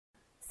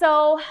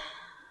So,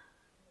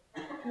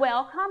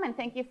 welcome and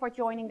thank you for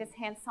joining this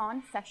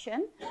hands-on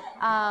session.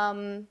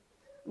 I'm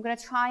going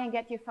to try and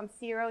get you from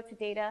zero to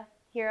data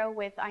hero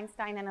with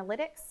Einstein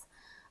Analytics.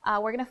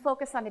 We're going to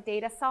focus on the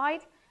data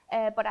side,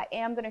 but I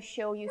am going to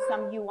show you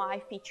some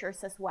UI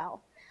features as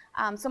well.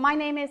 So my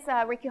name is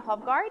Ricky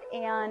Hovgaard,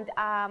 and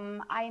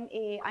I'm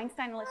an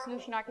Einstein Analytics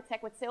Solution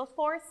Architect with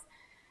Salesforce,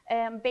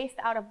 based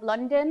out of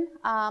London,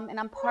 and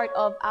I'm part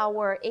of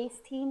our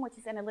ACE team, which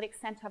is Analytics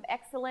Center of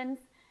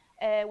Excellence,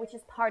 which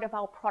is part of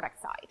our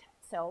product side.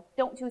 So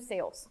don't do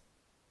sales.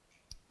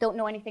 Don't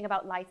know anything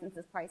about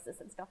licenses,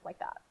 prices, and stuff like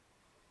that.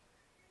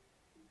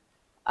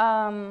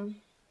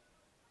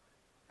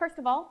 First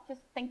of all,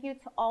 just thank you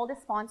to all the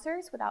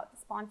sponsors. Without the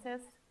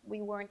sponsors, we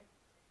wouldn't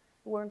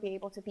be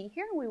able to be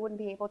here. We wouldn't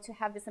be able to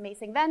have this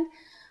amazing event.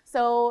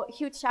 So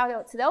huge shout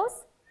out to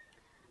those.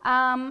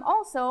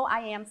 Also, I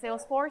am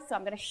Salesforce, so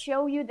I'm going to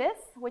show you this,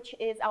 which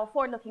is our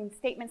forward-looking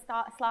statement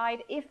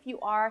slide. If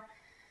you are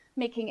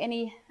making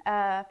any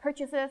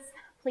purchases,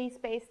 please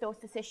base those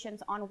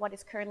decisions on what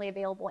is currently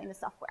available in the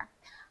software.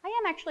 I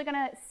am actually going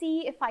to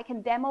see if I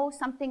can demo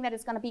something that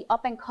is going to be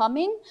up and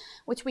coming,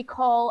 which we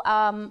call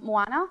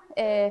Moana,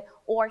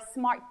 or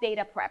Smart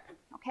Data Prep.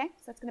 Okay,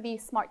 so it's going to be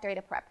Smart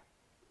Data Prep.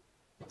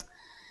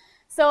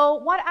 So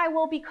what I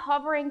will be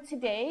covering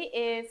today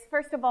is,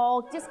 first of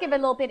all, just give a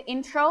little bit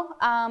intro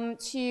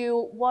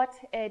to what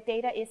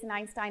data is in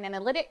Einstein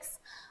Analytics.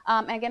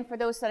 And again, for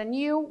those that are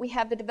new, we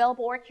have the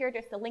developer org here.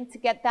 There's the link to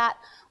get that.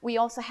 We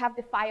also have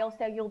the files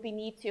that you'll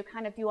need to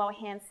kind of do our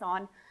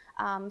hands-on.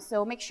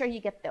 So make sure you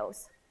get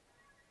those.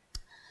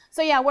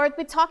 So yeah, we'll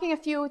be talking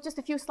just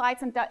a few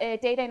slides on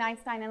data in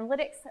Einstein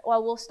Analytics.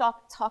 Well, we'll start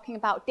talking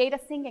about data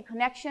sync and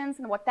connections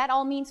and what that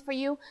all means for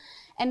you.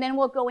 And then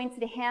we'll go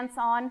into the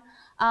hands-on,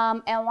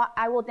 and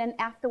I will then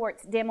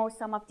afterwards demo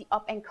some of the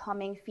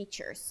up-and-coming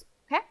features,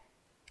 okay?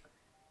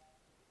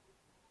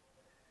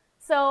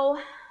 So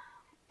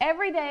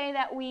every day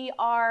that we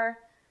are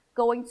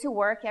going to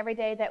work, every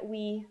day that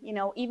we,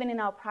 even in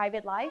our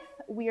private life,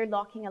 we are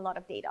logging a lot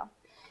of data.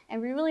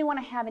 And we really want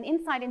to have an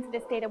insight into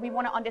this data. We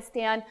want to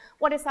understand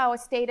what is our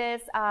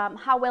status,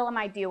 how well am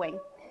I doing.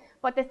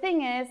 But the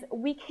thing is,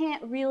 we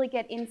can't really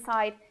get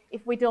insight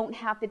if we don't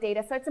have the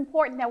data. So it's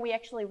important that we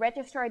actually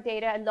register our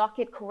data and lock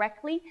it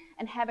correctly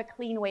and have a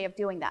clean way of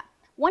doing that.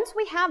 Once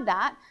we have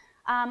that,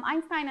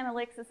 Einstein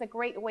Analytics is a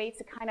great way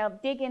to kind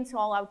of dig into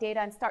all our data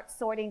and start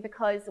sorting,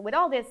 because with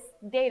all this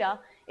data,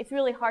 it's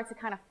really hard to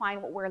kind of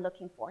find what we're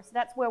looking for. So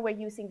that's where we're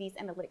using these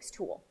analytics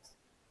tools.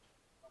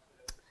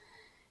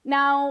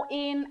 Now,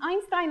 in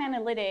Einstein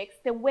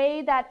Analytics, the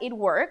way that it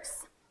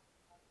works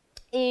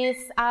is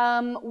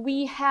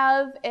we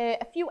have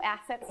a few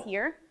assets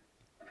here.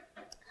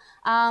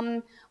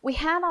 We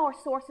have our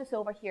sources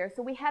over here.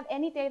 So we have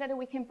any data that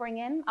we can bring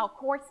in, our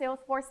core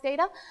Salesforce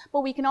data, but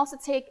we can also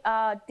take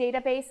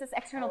databases,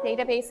 external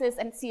databases,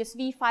 and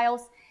CSV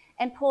files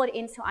and pull it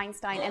into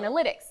Einstein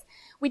Analytics.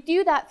 We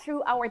do that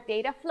through our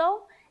data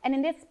flow. And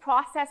in this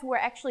process, we're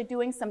actually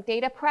doing some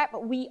data prep.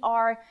 We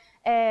are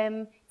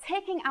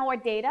taking our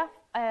data,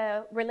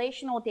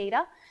 relational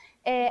data,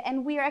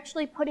 and we are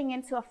actually putting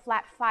into a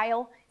flat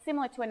file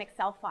similar to an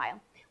Excel file.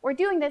 We're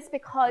doing this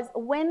because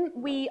when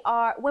we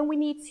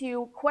need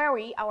to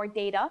query our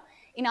data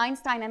in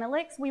Einstein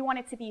Analytics, we want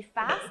it to be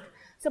fast.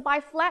 So by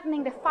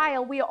flattening the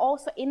file, we are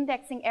also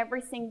indexing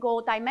every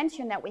single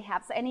dimension that we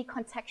have, so any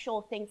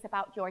contextual things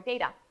about your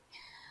data.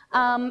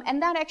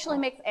 And that actually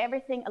makes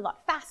everything a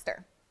lot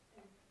faster.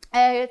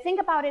 Think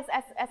about it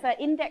as an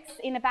index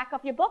in the back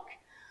of your book.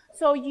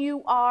 So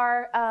you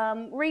are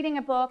reading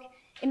a book.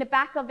 In the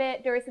back of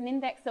it, there is an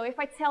index. So if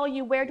I tell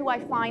you, where do I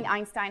find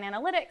Einstein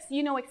Analytics,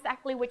 you know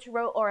exactly which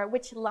row or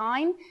which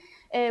line,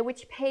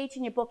 which page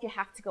in your book you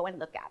have to go and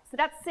look at. So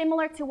that's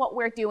similar to what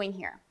we're doing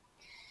here.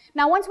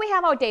 Now, once we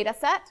have our data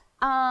set,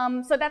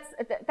 so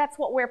that's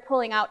what we're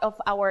pulling out of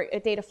our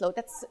data flow.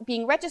 That's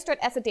being registered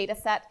as a data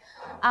set.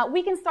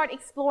 We can start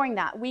exploring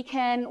that. We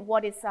can,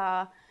 what is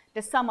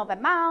the sum of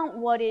amount,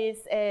 what is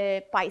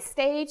by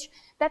stage.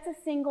 That's a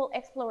single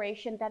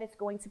exploration that is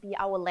going to be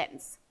our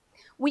lens.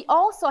 We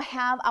also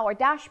have our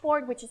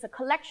dashboard, which is a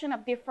collection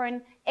of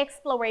different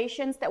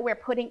explorations that we're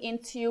putting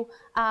into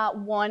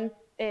one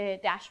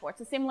dashboard.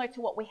 So similar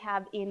to what we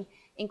have in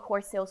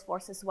core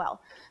Salesforce as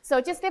well. So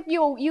just if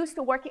you're used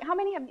to working, how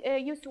many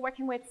have used to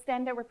working with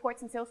standard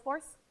reports in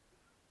Salesforce?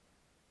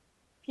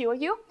 Few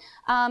of you.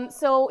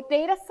 So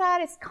data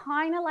set is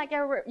kind of like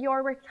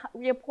your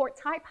report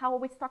type. How are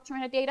we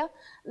structuring the data?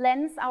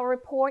 Lens, our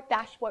report.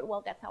 Dashboard,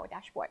 well, that's our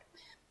dashboard.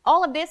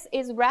 All of this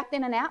is wrapped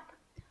in an app,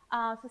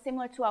 so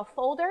similar to our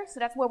folder. So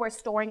that's where we're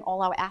storing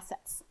all our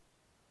assets.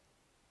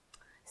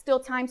 Still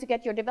time to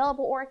get your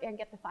developer org and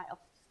get the files.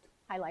 Just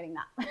highlighting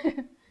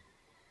that.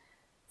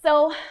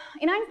 So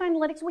in Einstein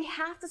Analytics, we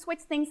have to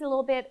switch things a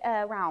little bit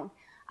around.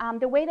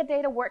 The way the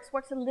data works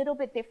a little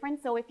bit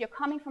different. So if you're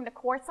coming from the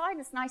core side,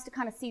 it's nice to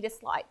kind of see this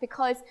slide,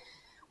 because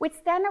with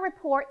standard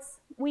reports,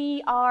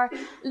 we are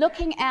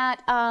looking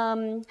at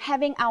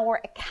having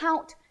our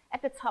account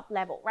at the top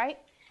level, right?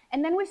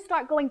 And then we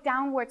start going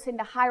downwards in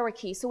the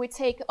hierarchy. So we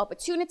take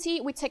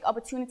opportunity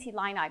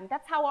line item.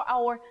 That's how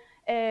our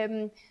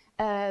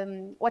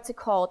what's it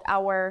called?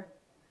 Our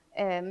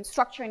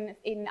structure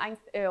in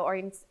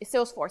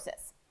Salesforce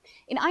is.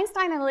 In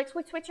Einstein Analytics,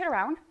 we switch it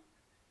around.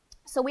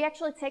 So we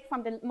actually take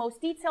from the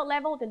most detailed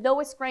level, the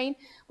lowest grain,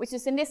 which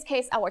is in this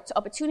case our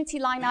opportunity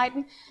line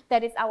item,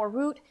 that is our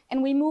root,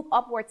 and we move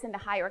upwards in the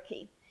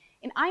hierarchy.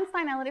 In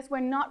Einstein Analytics, we're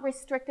not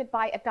restricted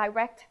by a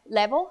direct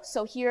level.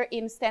 So here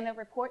in Standard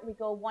Report, we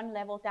go one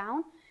level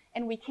down,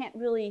 and we can't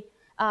really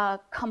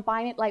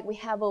combine it like we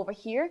have over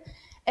here.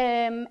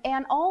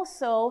 And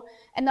also,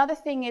 another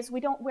thing is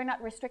we're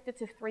not restricted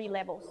to 3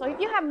 levels. So if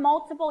you have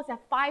multiples at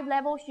 5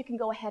 levels, you can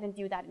go ahead and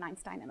do that in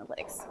Einstein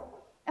Analytics,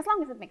 as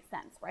long as it makes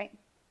sense, right?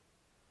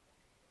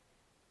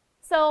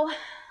 So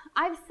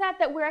I've said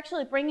that we're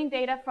actually bringing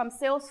data from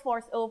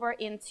Salesforce over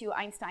into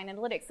Einstein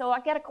Analytics. So I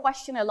get a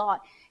question a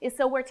lot, is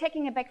so we're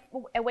taking it back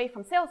away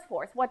from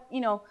Salesforce.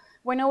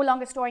 We're no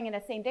longer storing in the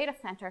same data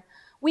center.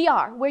 We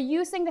are. We're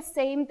using the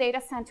same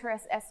data center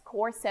as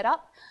core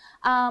setup,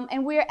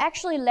 and we're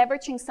actually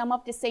leveraging some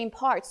of the same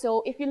parts.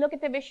 So if you look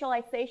at the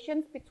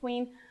visualizations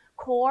between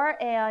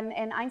core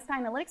and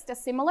Einstein Analytics, they're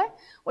similar.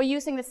 We're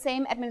using the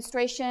same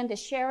administration, the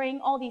sharing,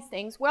 all these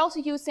things. We're also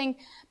using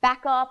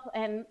backup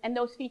and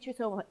those features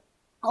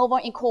over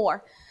in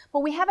core. But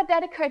we have a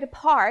dedicated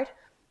part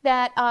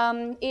that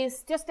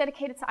is just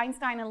dedicated to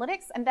Einstein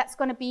Analytics, and that's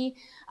going to be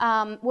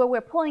where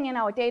we're pulling in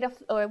our data,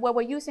 or where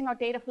we're using our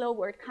data flow.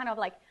 We're kind of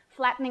like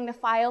flattening the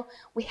file.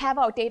 We have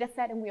our data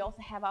set, and we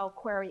also have our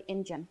query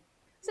engine.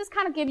 So just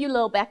kind of give you a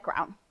little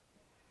background.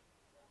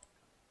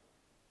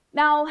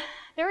 Now,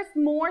 there's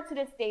more to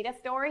this data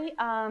story.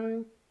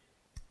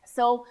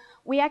 So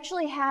we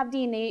actually have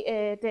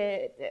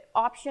the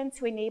option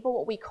to enable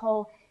what we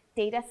call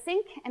data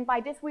sync, and by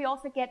this we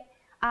also get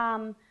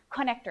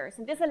connectors,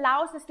 and this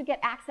allows us to get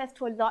access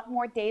to a lot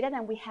more data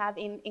than we have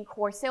in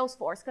core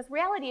Salesforce, because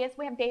reality is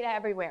we have data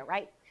everywhere,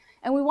 right?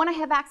 And we want to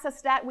have access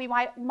to that. We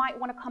might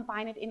want to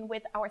combine it in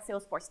with our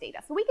Salesforce data,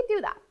 so we can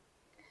do that.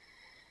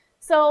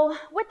 So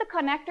with the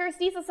connectors,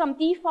 these are some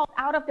default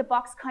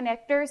out-of-the-box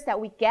connectors that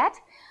we get.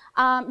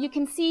 You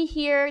can see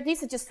here,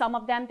 these are just some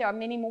of them. There are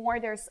many more.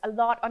 There's a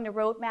lot on the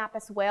roadmap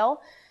as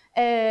well.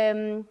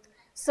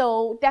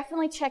 So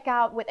definitely check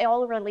out with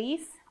all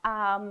release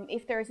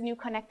if there's new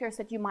connectors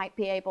that you might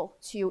be able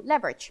to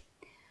leverage.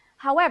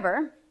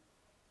 However,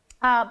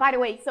 by the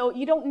way, so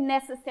you don't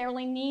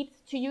necessarily need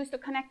to use the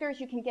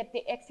connectors. You can get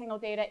the external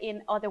data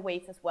in other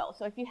ways as well.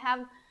 So if you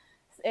have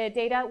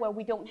data where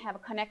we don't have a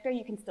connector,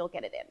 you can still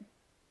get it in.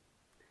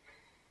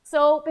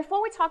 So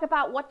before we talk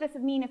about what does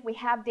it mean if we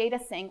have data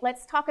sync,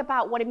 let's talk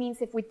about what it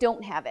means if we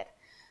don't have it.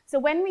 So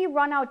when we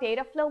run our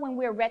data flow, when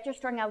we're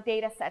registering our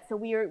data set, so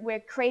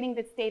we're creating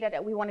this data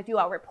that we want to do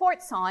our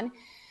reports on,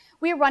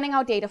 we're running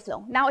our data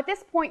flow. Now at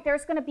this point,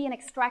 there's going to be an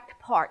extract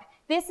part.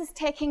 This is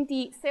taking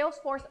the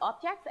Salesforce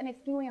objects and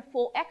it's doing a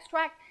full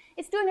extract.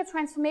 It's doing the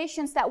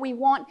transformations that we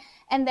want,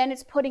 and then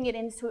it's putting it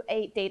into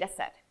a data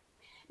set.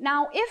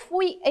 Now, if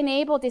we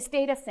enable this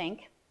data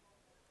sync,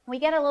 we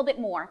get a little bit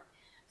more.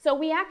 So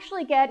we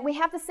actually we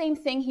have the same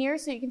thing here.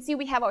 So you can see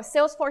we have our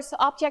Salesforce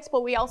objects,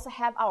 but we also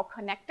have our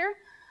connector.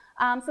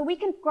 So we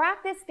can grab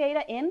this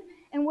data in,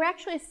 and we're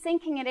actually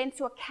syncing it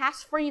into a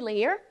cache-free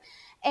layer.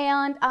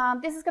 And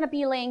this is going to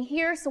be laying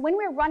here. So when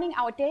we're running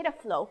our data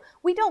flow,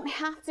 we don't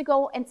have to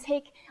go and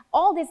take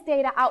all this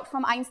data out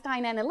from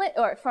Einstein Analytics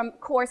or from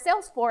core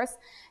Salesforce.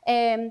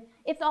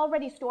 It's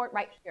already stored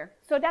right here.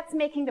 So that's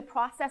making the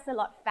process a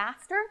lot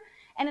faster,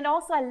 and it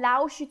also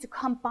allows you to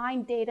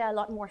combine data a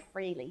lot more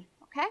freely.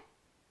 Okay?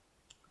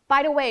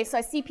 By the way, so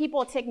I see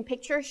people taking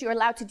pictures. You're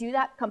allowed to do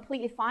that,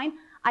 completely fine.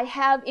 I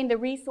have in the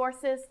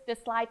resources, the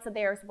slides are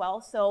there as well.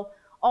 So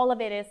all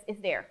of it is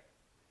there,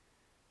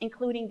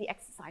 including the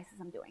exercises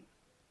I'm doing.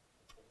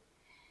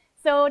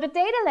 So the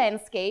data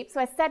landscape, so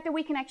I said that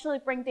we can actually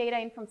bring data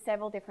in from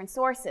several different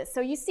sources.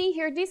 So you see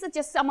here, these are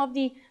just some of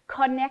the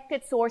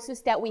connected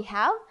sources that we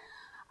have.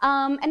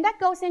 And that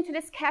goes into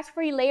this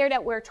cache-free layer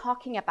that we're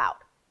talking about.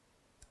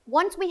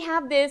 Once we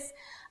have this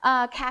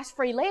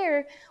cache-free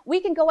layer,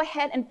 we can go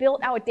ahead and build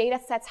our data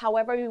sets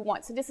however we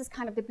want. So this is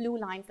kind of the blue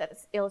lines that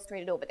is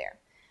illustrated over there.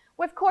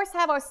 We, of course,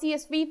 have our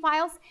CSV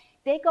files.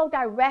 They go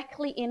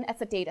directly in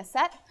as a data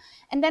set.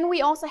 And then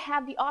we also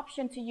have the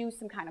option to use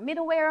some kind of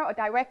middleware or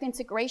direct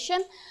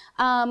integration,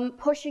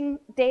 pushing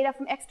data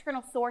from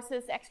external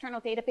sources,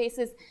 external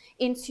databases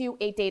into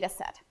a data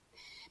set.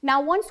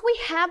 Now, once we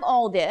have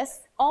all these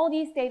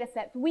data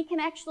sets, we can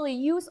actually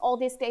use all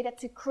this data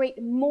to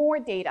create more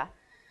data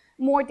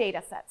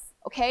sets.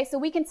 Okay, so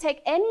we can take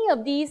any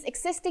of these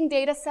existing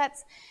data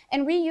sets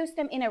and reuse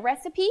them in a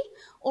recipe,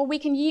 or we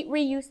can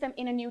reuse them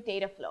in a new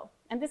data flow.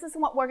 And this is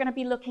what we're going to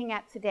be looking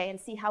at today and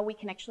see how we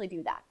can actually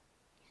do that.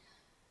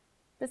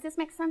 Does this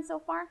make sense so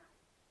far?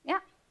 Yeah.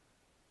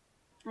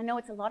 I know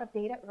it's a lot of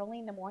data early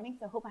in the morning,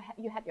 so I hope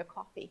you had your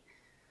coffee.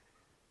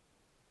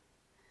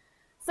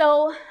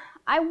 So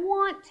I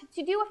want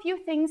to do a few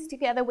things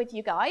together with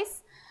you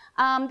guys.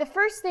 The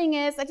first thing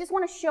is I just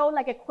want to show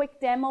like a quick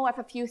demo of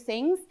a few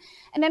things,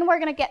 and then we're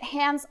going to get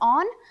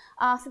hands-on.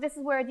 So this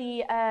is where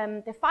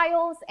the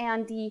files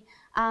and the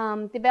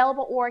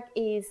developer org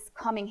is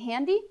coming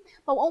handy.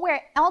 But what we're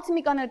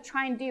ultimately going to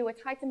try and do, we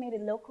try to make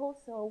it local.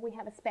 So we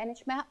have a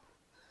Spanish map,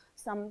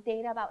 some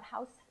data about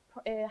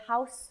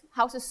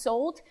houses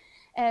sold.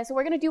 So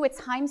we're going to do a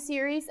time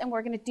series, and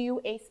we're going to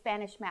do a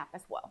Spanish map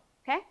as well.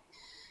 Okay.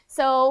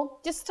 So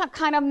just to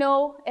kind of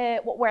know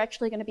what we're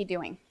actually going to be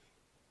doing.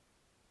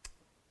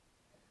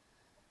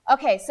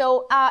 Okay,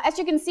 so as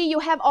you can see, you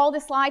have all the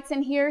slides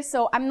in here,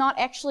 so I'm not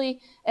actually,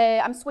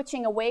 I'm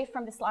switching away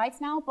from the slides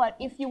now, but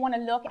if you want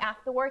to look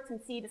afterwards and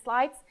see the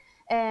slides,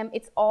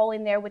 it's all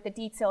in there with the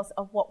details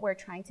of what we're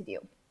trying to do.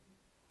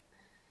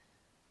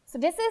 So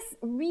this is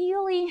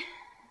really,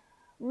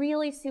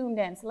 really zoomed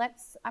in. So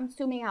I'm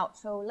zooming out,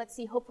 so let's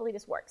see, hopefully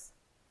this works.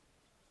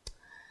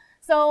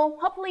 So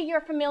hopefully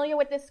you're familiar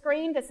with this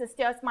screen. This is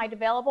just my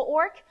developer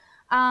org.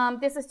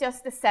 This is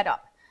just the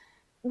setup.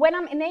 When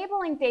I'm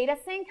enabling data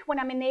sync, when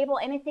I'm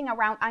enabling anything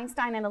around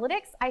Einstein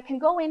Analytics, I can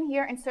go in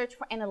here and search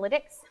for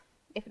analytics,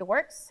 if it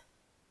works.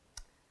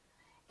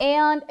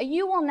 And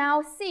you will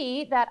now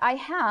see that I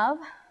have,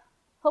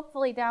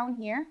 hopefully down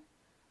here,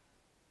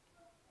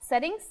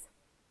 settings,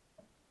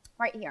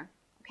 right here,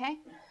 okay?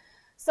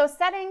 So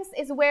settings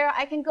is where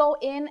I can go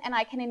in and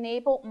I can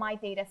enable my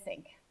data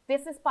sync.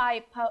 This is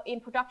in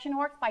production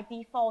orgs by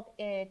default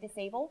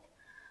disabled,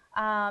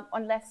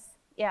 unless,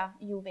 yeah,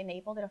 you've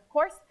enabled it, of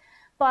course.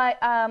 But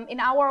in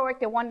our work,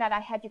 the one that I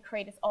had you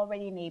create is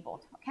already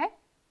enabled, okay?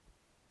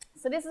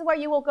 So this is where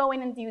you will go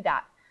in and do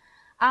that.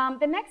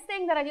 The next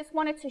thing that I just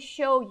wanted to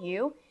show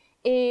you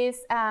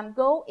is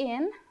go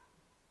in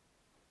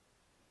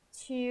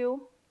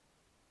to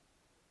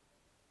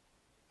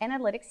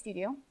Analytics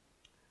Studio,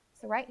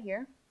 so right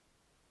here.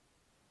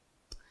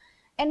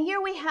 And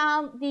here we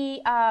have the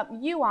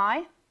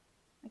UI.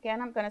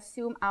 Again, I'm going to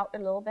zoom out a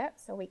little bit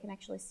so we can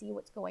actually see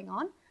what's going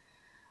on.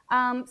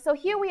 So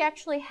here we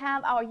actually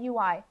have our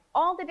UI.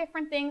 All the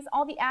different things,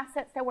 all the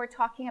assets that we're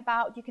talking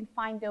about, you can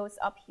find those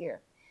up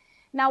here.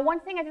 Now, one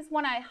thing I just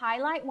want to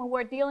highlight, when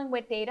we're dealing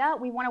with data,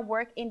 we want to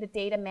work in the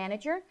data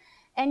manager.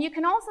 And you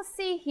can also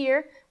see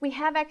here, we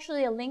have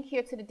actually a link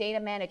here to the data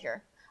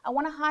manager. I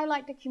want to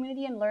highlight the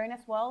community and learn as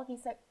well.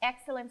 These are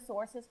excellent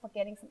sources for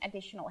getting some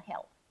additional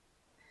help.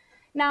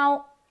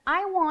 Now,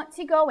 I want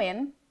to go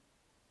in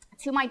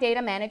to my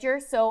data manager.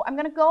 So I'm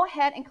going to go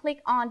ahead and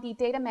click on the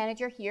data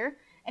manager here.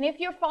 And if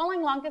you're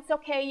following along, that's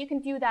okay. You can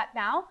do that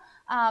now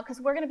because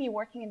we're going to be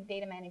working in the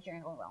data manager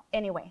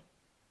anyway.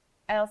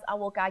 Else I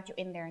will guide you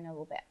in there in a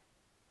little bit.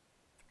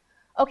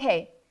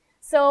 Okay,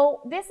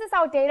 so this is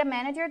our data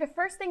manager. The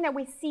first thing that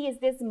we see is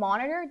this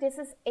monitor. This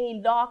is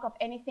a log of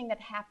anything that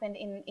happened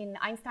in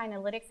Einstein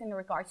Analytics in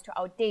regards to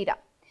our data.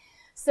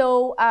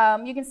 So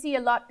you can see a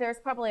lot. There's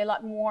probably a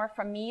lot more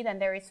from me than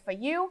there is for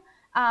you.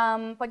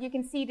 But you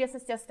can see this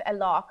is just a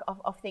log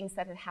of things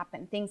that have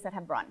happened, things that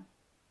have run.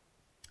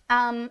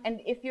 And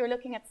if you're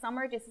looking at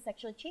summer, this is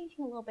actually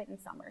changing a little bit in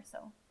summer.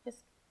 So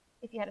just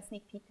if you had a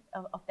sneak peek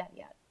of that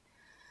yet.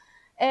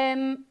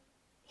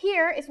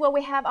 Here is where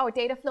we have our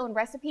data flow and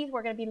recipes.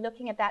 We're going to be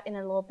looking at that in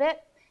a little bit.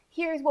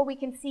 Here's where we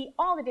can see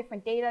all the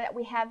different data that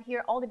we have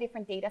here, all the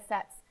different data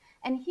sets.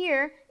 And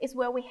here is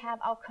where we have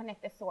our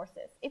connected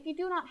sources. If you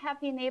do not have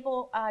the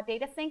enable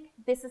data sync,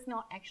 this is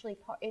not actually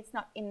it's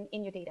not in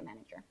your data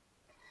manager.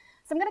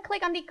 So I'm going to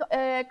click on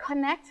the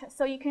connect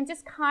so you can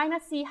just kind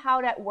of see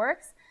how that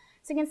works.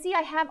 So you can see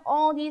I have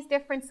all these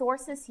different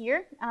sources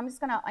here. I'm just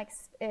going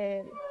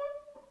to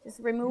just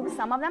remove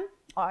some of them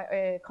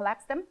or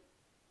collapse them.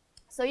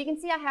 So you can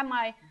see I have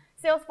my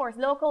Salesforce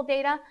local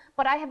data,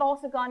 but I have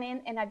also gone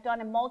in and I've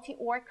done a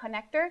multi-org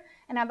connector,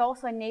 and I've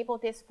also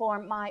enabled this for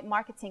my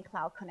marketing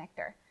cloud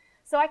connector.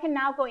 So I can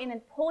now go in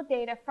and pull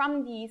data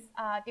from these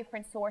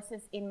different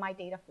sources in my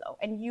data flow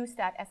and use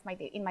that as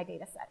in my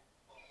data set.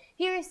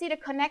 Here you see the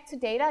connect to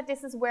data.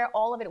 This is where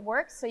all of it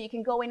works. So you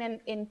can go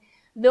in and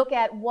look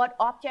at what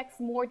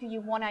objects more do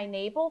you want to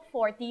enable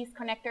for these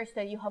connectors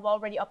that you have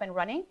already up and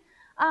running.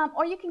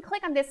 Or you can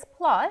click on this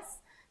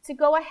plus to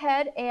go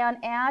ahead and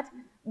add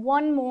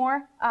one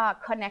more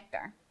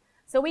connector.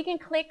 So we can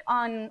click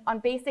on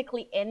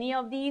basically any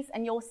of these,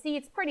 and you'll see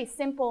it's pretty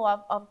simple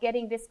of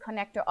getting this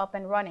connector up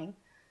and running.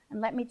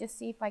 And let me just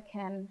see if I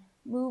can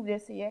move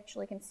this so you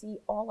actually can see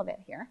all of it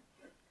here.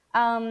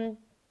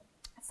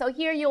 So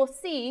here you'll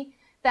see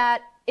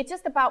that it's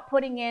just about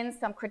putting in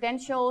some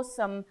credentials,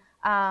 some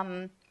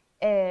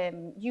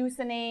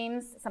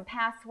usernames, some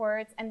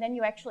passwords, and then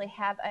you actually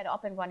have an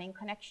up and running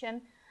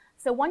connection.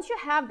 So once you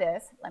have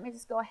this, let me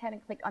just go ahead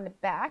and click on the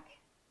back.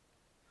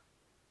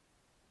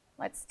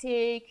 Let's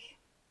take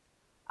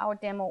our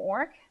demo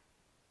org.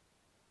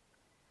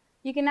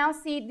 You can now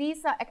see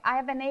these are, I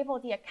have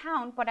enabled the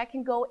account, but I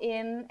can go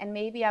in and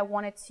maybe I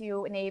wanted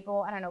to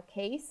enable, I don't know,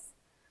 case.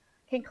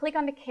 Can click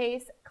on the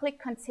case, click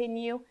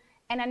continue,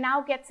 and I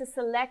now get to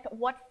select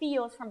what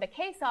fields from the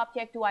case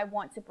object do I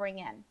want to bring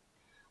in.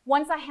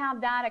 Once I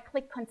have that, I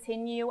click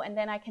continue, and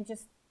then I can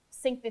just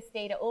sync this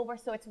data over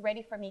so it's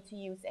ready for me to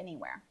use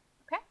anywhere.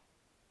 Okay?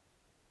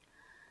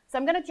 So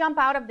I'm going to jump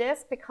out of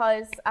this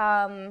because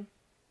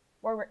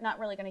we're not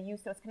really going to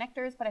use those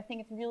connectors, but I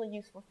think it's really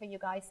useful for you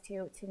guys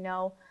to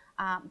know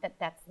that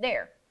that's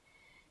there.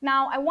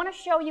 Now, I want to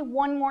show you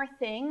one more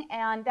thing,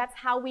 and that's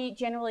how we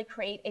generally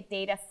create a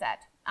data set.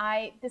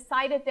 I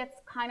decided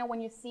that's kind of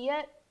when you see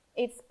it,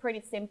 it's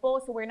pretty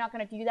simple, so we're not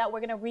going to do that. We're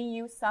going to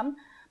reuse some,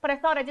 but I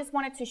thought I just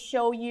wanted to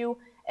show you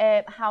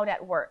how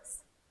that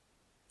works.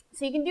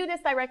 So you can do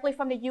this directly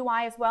from the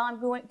UI as well. I'm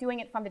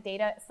doing it from the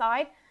data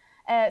side.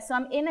 So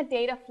I'm in a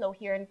data flow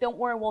here, and don't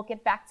worry, we'll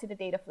get back to the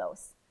data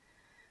flows.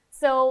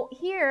 So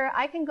here,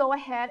 I can go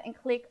ahead and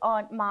click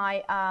on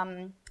my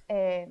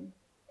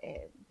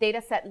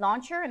dataset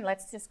launcher, and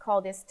let's just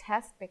call this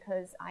test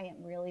because I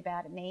am really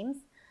bad at names.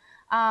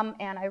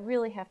 And I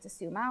really have to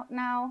zoom out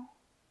now,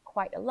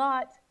 quite a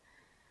lot.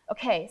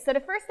 Okay, so the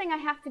first thing I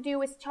have to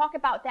do is talk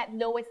about that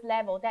lowest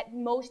level, that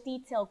most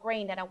detailed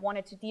grain that I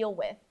wanted to deal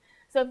with.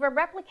 So if we're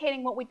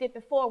replicating what we did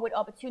before with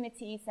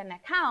opportunities and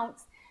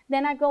accounts,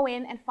 then I go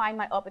in and find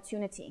my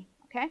opportunity,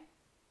 okay?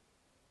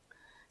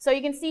 So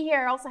you can see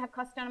here I also have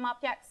custom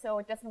objects, so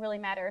it doesn't really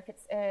matter if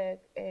it's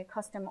a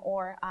custom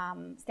or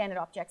standard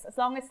objects, as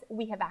long as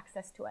we have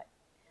access to it.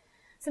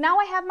 So now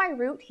I have my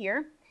root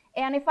here,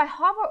 and if I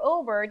hover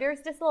over,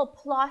 there's this little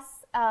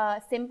plus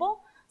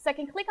symbol. So I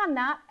can click on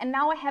that, and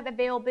now I have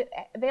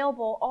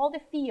available all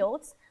the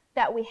fields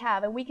that we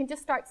have, and we can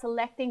just start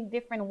selecting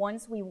different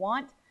ones we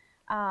want.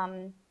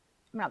 I'm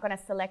not going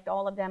to select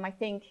all of them. I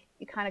think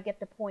you kind of get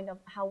the point of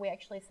how we're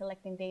actually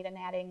selecting data and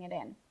adding it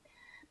in.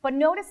 But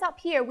notice up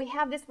here, we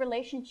have this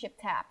relationship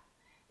tab.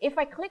 If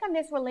I click on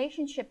this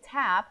relationship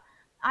tab,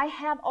 I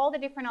have all the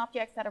different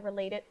objects that are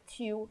related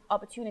to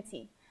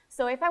opportunity.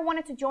 So if I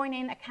wanted to join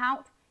in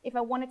account, if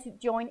I wanted to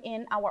join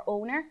in our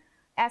owner,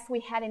 as we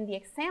had in the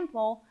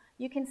example,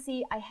 you can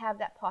see I have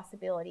that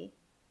possibility.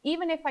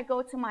 Even if I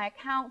go to my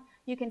account,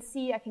 you can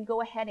see I can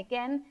go ahead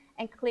again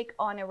and click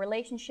on a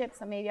relationship.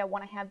 So maybe I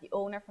want to have the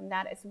owner from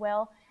that as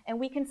well. And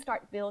we can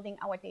start building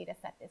our data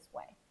set this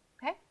way.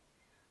 Okay?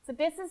 So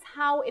this is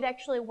how it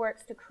actually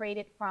works to create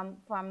it from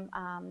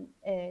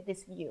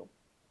this view.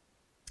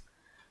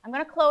 I'm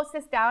going to close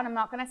this down. I'm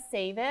not going to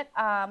save it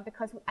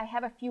because I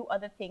have a few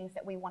other things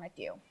that we want to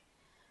do.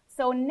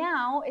 So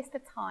now is the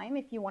time,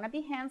 if you want to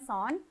be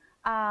hands-on,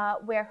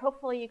 where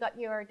hopefully you got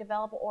your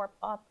developer org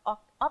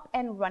up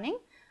and running.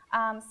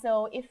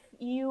 So if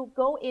you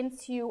go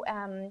into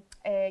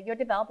your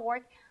developer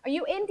org, are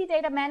you in the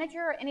data manager,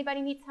 or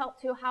anybody needs help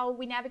to how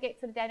we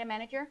navigate to the data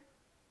manager?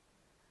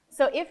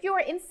 So if you are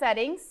in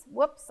settings,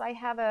 whoops, I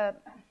have a,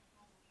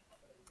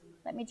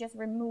 let me just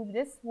remove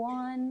this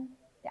one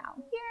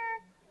down here.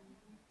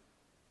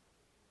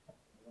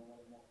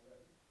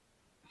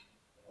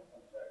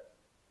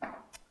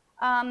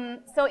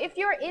 So if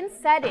you're in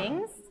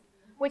settings,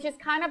 which is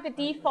kind of the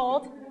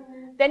default,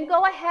 then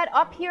go ahead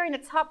up here in the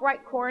top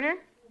right corner.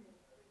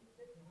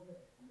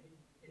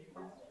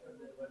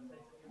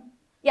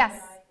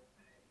 Yes.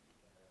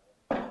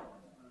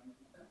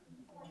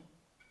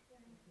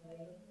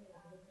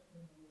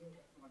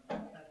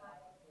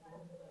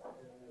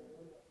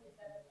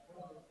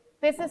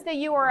 This is the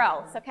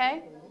URLs,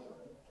 okay?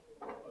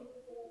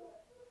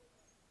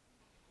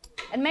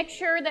 And make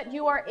sure that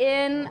you are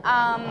in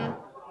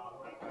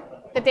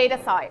the data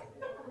side.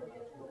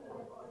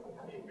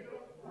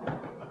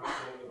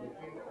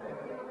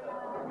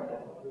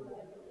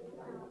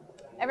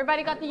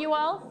 Everybody got the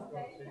URLs?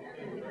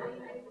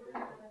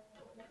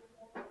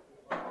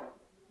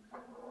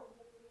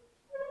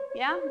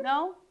 Yeah?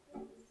 No?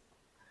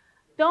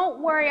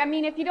 Don't worry. I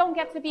mean, if you don't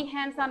get to be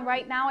hands-on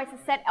right now, as I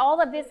said,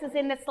 all of this is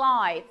in the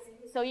slides.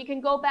 So you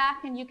can go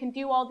back and you can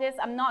do all this.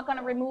 I'm not going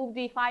to remove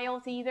the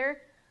files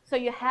either. So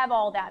you have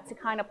all that to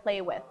kind of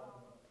play with.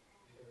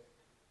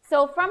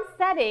 So from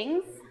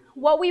settings,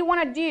 what we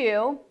want to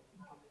do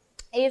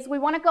is we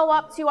want to go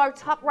up to our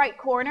top right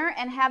corner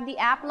and have the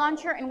app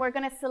launcher, and we're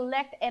going to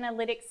select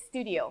Analytics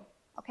Studio,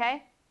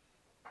 okay?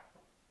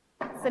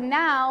 So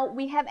now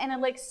we have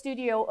Analytics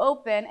Studio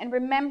open, and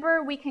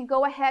remember we can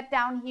go ahead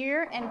down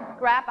here and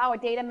grab our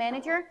data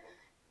manager.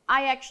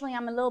 I actually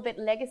am a little bit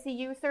legacy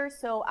user,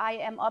 so I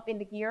am up in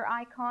the gear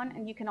icon,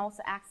 and you can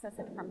also access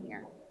it from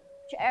here.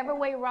 Whichever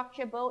way rocks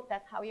your boat,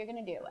 that's how you're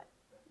going to do it,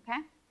 okay?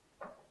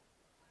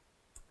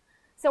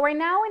 So we're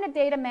now in a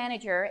data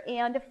manager,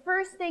 and the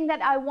first thing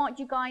that I want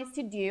you guys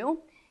to do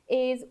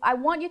is I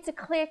want you to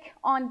click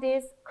on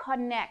this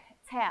Connect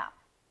tab,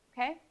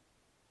 okay?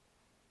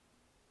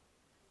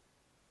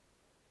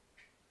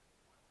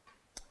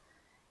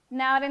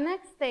 Now the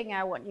next thing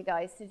I want you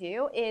guys to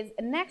do is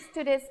next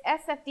to this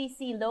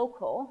SFDC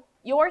local,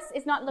 yours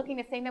is not looking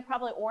the same, they're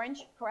probably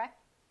orange, correct?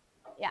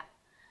 Yeah.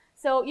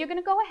 So you're going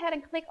to go ahead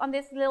and click on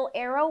this little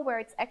arrow where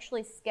it's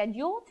actually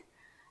scheduled,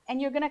 and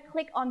you're going to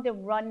click on the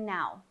Run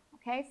Now.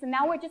 Okay, so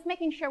now we're just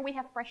making sure we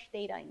have fresh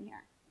data in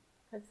here,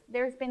 because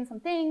there's been some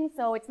things,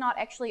 so it's not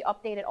actually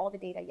updated all the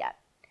data yet.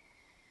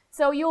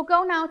 So you'll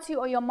go now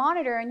to your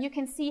monitor, and you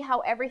can see how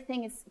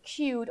everything is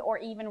queued or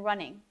even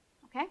running.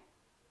 Okay.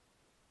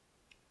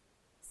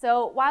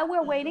 So while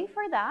we're waiting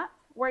for that,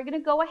 we're going to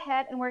go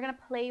ahead and we're going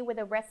to play with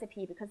a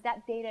recipe because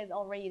that data is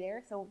already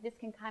there. So this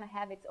can kind of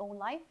have its own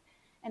life.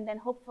 And then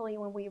hopefully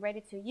when we're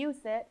ready to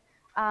use it,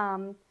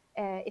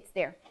 it's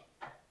there.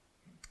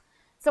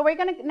 So we're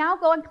going to now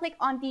go and click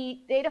on the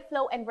Data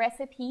Flow and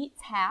Recipe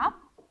tab.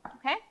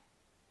 Okay.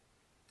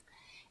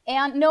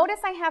 And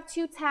notice I have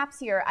two tabs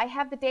here. I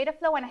have the data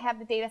flow and I have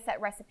the data set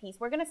recipes.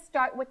 We're going to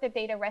start with the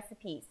data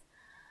recipes.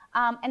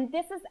 And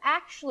this is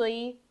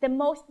actually the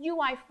most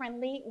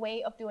UI-friendly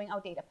way of doing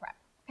our data prep.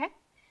 Okay?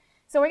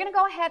 So we're going to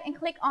go ahead and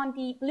click on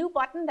the blue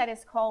button that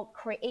is called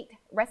Create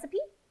Recipe.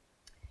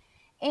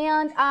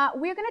 And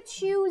we're going to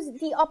choose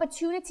the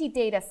opportunity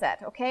data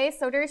set. Okay?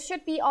 So there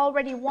should be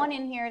already one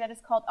in here that is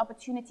called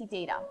opportunity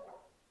data.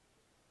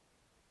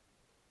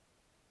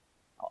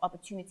 Oh,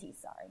 opportunities,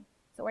 sorry.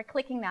 So we're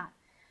clicking that.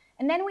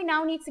 And then we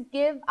now need to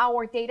give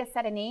our data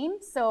set a name,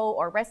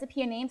 or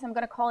recipe a name. So I'm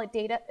going to call it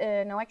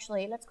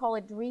let's call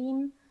it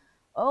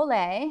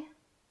dreamOlé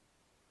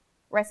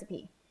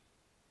recipe.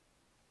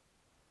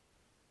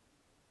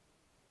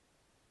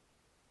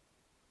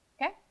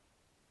 Okay.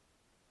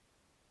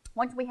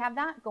 Once we have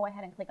that, go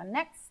ahead and click on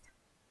Next.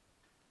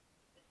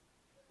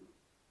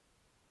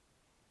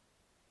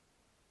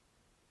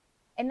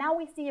 And now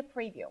we see a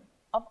preview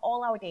of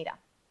all our data.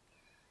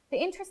 The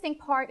interesting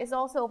part is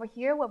also over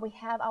here where we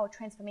have our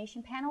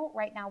transformation panel.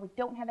 Right now we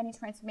don't have any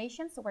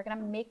transformation, so we're going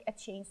to make a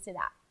change to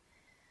that.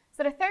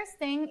 So the first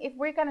thing, if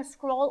we're going to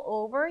scroll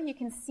over, you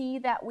can see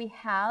that we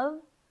have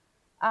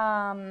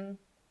an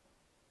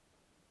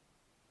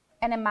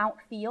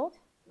amount field.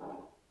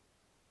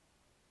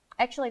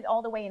 Actually, it's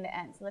all the way in the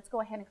end. So let's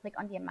go ahead and click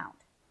on the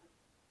amount.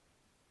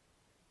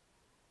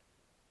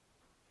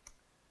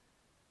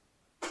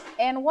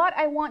 And what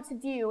I want to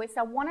do is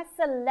I want to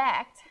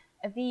select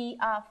the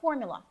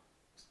formula.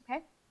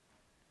 Okay?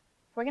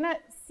 We're going to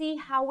see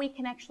how we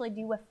can actually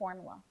do a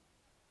formula.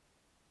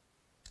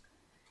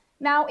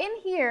 Now in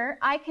here,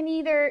 I can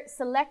either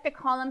select the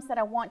columns that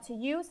I want to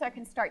use, so I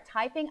can start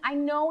typing. I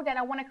know that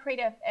I want to create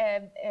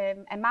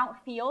an amount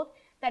field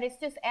that is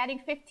just adding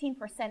 15%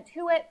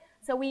 to it,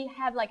 so we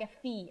have like a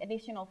fee,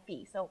 additional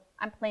fee. So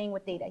I'm playing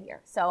with data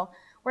here. So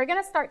we're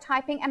going to start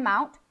typing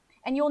amount,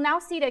 and you'll now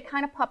see that it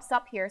kind of pops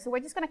up here. So we're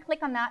just going to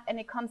click on that, and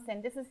it comes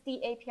in. This is the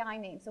API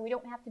name, so we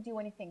don't have to do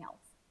anything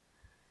else.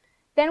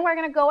 Then we're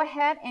going to go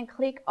ahead and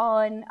click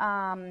on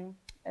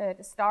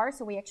the star,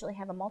 so we actually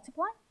have a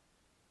multiply.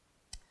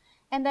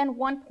 And then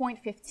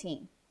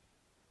 1.15.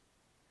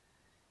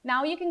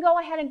 Now you can go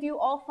ahead and do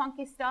all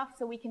funky stuff,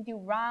 so we can do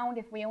round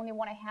if we only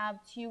want to have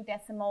 2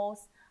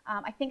 decimals.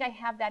 I think I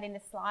have that in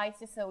the slides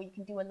just so you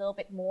can do a little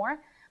bit more.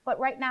 But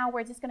right now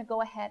we're just going to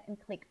go ahead and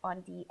click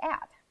on the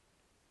add.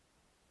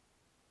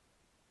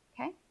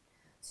 Okay,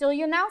 so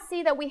you'll now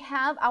see that we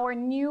have our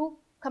new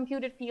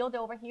computed field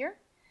over here.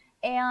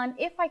 And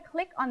if I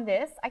click on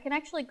this, I can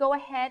actually go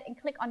ahead and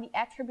click on the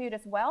attribute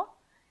as well,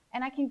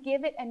 and I can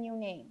give it a new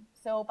name.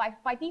 So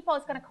by default,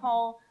 it's going to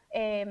call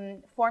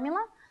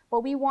formula,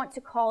 but we want to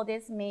call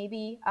this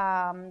maybe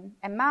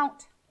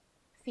amount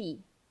fee.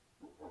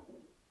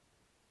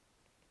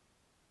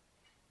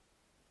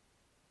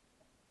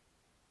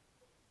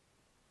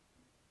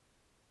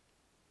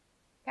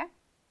 Okay.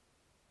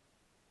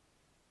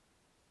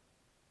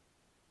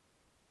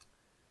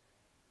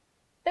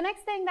 The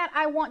next thing that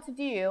I want to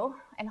do,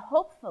 and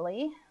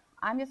hopefully,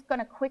 I'm just going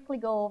to quickly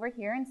go over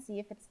here and see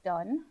if it's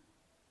done.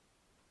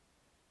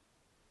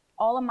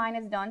 All of mine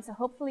is done, so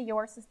hopefully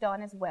yours is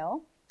done as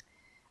well.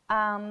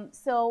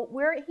 So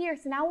we're here,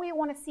 so now we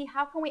want to see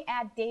how can we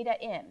add data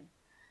in.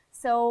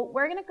 So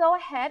we're going to go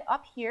ahead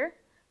up here.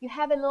 You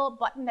have a little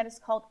button that is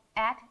called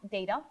Add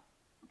Data.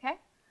 Okay,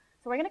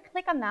 so we're going to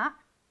click on that.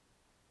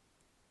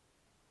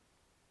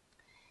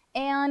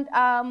 And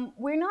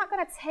we're not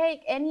going to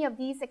take any of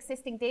these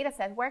existing data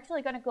sets. We're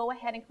actually going to go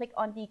ahead and click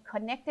on the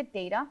connected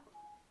data.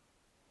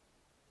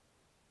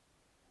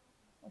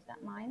 Was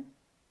that mine?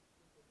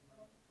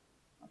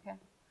 Okay.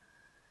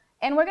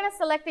 And we're going to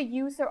select the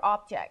user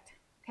object.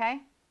 Okay.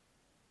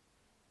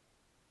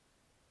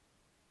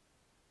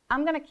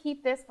 I'm going to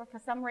keep this, for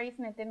some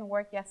reason it didn't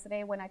work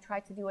yesterday when I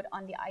tried to do it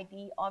on the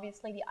ID.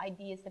 Obviously the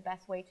ID is the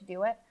best way to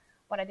do it,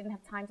 but I didn't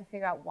have time to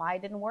figure out why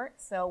it didn't work.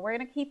 So we're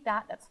going to keep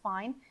that. That's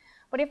fine.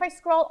 But if I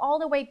scroll all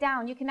the way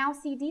down, you can now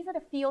see these are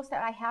the fields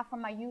that I have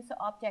from my user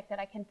object that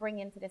I can bring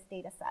into this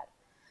data set.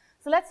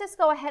 So let's just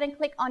go ahead and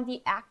click on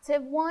the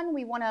active one.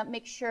 We want to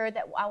make sure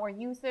that our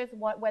users,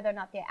 whether or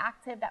not they're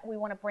active, that we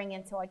want to bring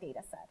into our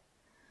data set.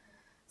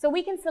 So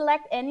we can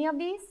select any of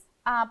these,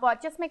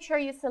 but just make sure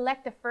you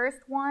select the first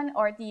one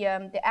or the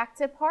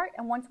active part.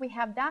 And once we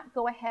have that,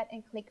 go ahead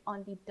and click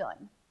on the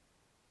done.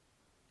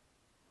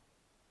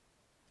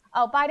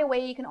 Oh, by the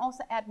way, you can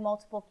also add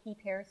multiple key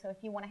pairs. So if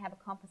you want to have a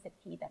composite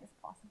key, that is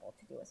possible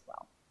to do as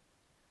well.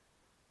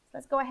 So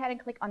let's go ahead and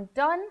click on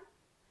done.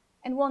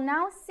 And we'll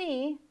now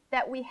see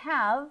that we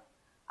have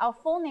our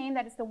full name,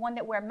 that is the one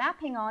that we're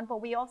mapping on,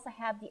 but we also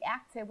have the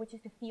active, which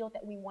is the field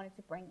that we wanted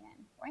to bring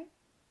in, right?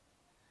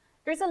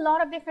 There's a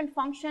lot of different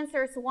functions.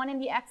 There's one in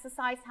the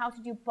exercise, how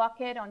to do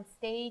bucket on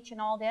stage and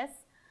all this.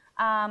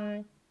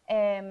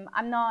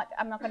 I'm not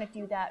going to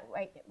do that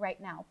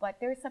right now, but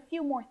there's a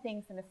few more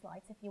things in the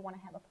slides if you want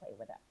to have a play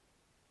with it.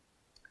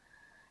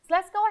 So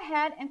let's go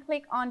ahead and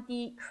click on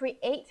the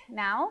Create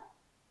Now.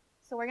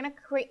 So we're going to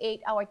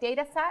create our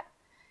data set.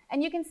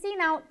 And you can see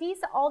now these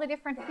are all the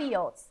different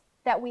fields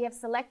that we have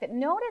selected.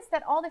 Notice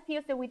that all the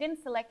fields that we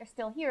didn't select are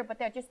still here, but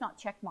they're just not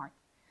checkmarked.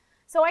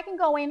 So I can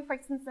go in, for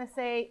instance, and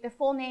say the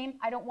full name.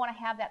 I don't want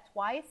to have that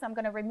twice. So I'm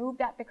going to remove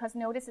that because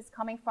notice it's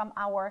coming from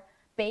our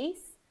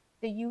base,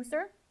 the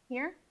user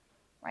here,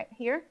 right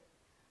here.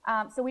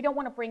 So we don't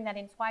want to bring that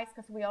in twice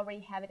because we already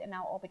have it in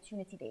our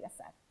opportunity data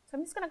set. So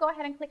I'm just going to go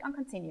ahead and click on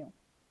Continue.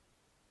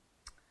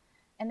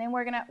 And then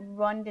we're going to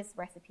run this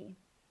recipe.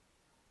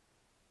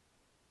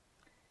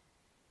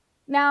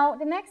 Now,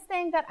 the next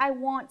thing that I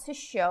want to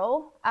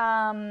show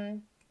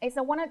is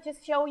I want to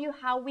just show you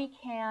how we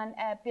can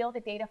build a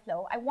data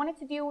flow. I wanted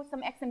to do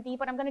some XMD,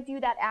 but I'm going to do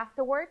that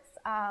afterwards,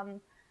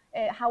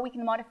 how we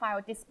can modify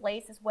our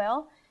displays as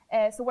well.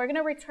 So we're going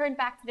to return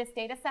back to this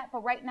data set,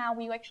 but right now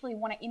we actually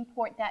want to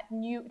import that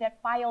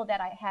file that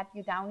I had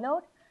you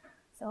download.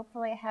 So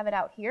hopefully I have it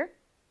out here.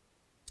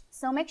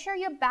 So make sure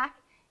you're back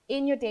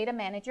in your data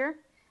manager.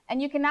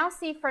 And you can now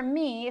see for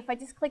me, if I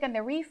just click on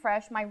the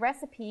refresh, my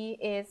recipe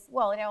is,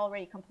 well, it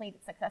already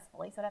completed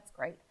successfully, so that's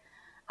great.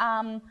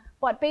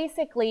 But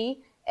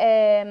basically,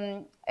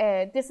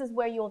 this is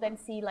where you'll then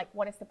see like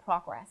what is the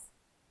progress.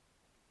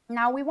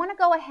 Now we want to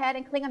go ahead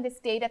and click on this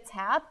data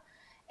tab,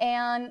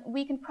 and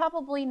we can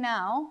probably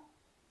now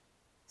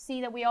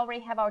see that we already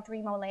have our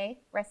dreamOlé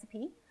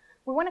recipe.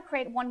 We want to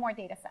create one more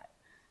data set.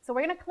 So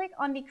we're going to click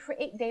on the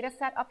Create Data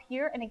Set up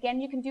here, and again,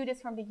 you can do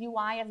this from the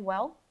UI as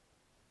well.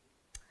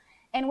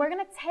 And we're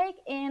going to take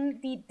in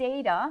the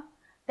data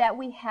that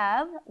we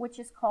have, which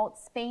is called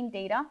Spain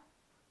data,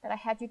 that I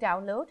had you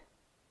download.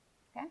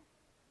 Okay.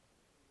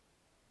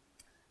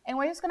 And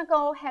we're just going to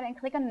go ahead and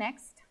click on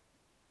Next.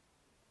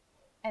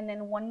 And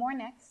then one more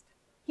Next.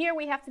 Here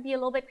we have to be a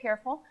little bit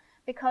careful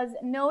because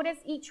notice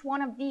each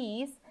one of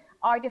these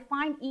are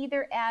defined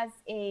either as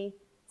a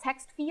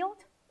text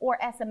field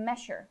or as a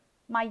measure.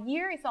 My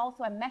year is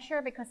also a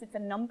measure because it's a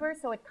number,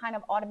 so it kind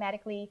of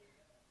automatically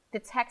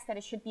detects that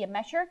it should be a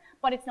measure,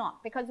 but it's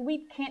not because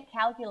we can't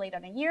calculate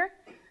on a year.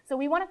 So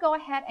we want to go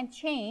ahead and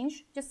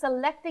change, just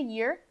select the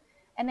year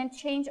and then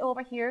change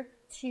over here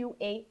to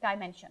a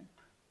dimension.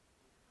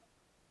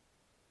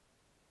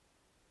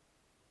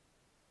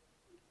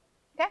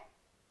 Okay.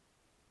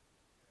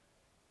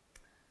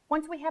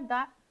 Once we have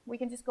that, we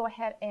can just go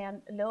ahead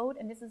and load,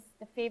 and this is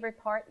the favorite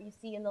part. You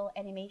see a little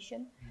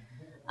animation.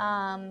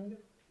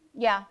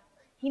 Yeah.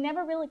 He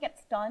never really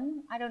gets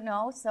done, I don't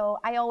know, so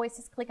I always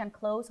just click on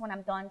close when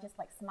I'm done, just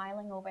like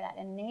smiling over that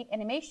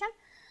animation.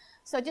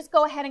 So just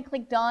go ahead and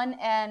click done,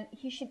 and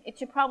it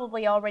should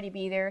probably already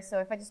be there. So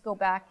if I just go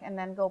back and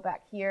then go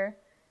back here,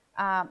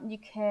 you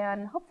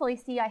can hopefully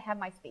see I have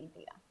my Spain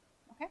data.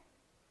 Okay.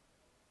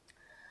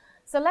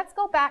 So let's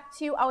go back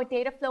to our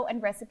data flow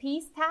and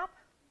recipes tab.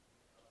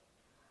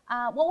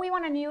 What we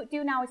want to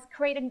do now is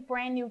create a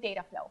brand new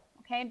data flow.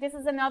 Okay, this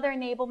is another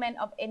enablement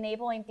of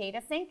enabling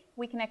data sync.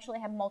 We can actually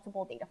have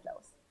multiple data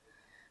flows.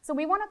 So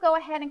we want to go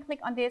ahead and click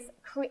on this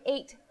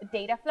Create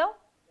Data Flow.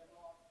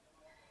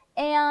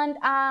 And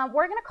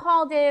we're going to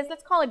call this,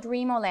 let's call it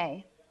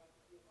dreamOlé.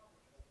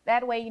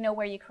 That way you know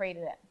where you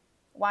created it,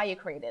 why you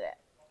created it.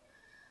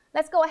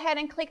 Let's go ahead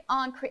and click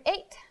on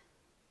Create.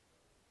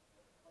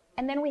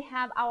 And then we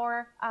have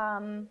our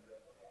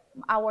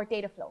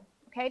data flow.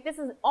 Okay, this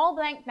is all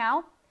blank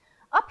now.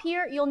 Up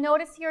here, you'll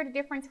notice here the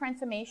different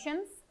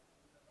transformations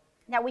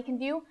that we can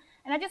do.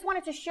 And I just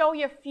wanted to show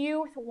you a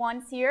few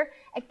ones here.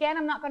 Again,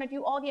 I'm not going to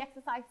do all the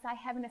exercises I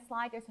have in the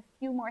slide. There's a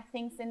few more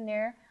things in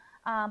there.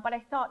 But I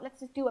thought let's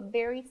just do a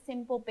very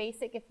simple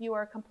basic if you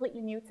are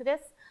completely new to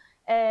this.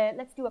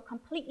 Let's do a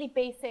completely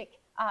basic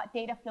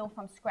data flow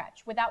from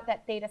scratch without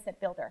that data set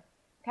builder.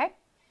 Okay?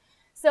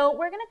 So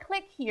we're going to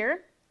click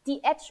here,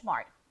 the Edge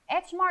Mart.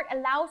 Edge Mart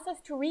allows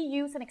us to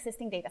reuse an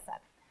existing data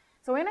set.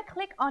 So we're going to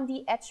click on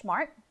the Edge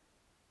Mart.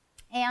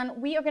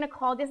 And we are going to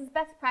call, this is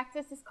best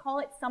practice, just call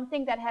it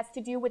something that has to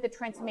do with the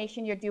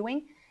transformation you're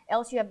doing,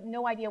 else you have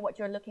no idea what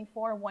you're looking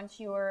for once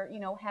you're,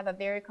 have a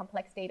very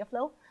complex data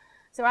flow.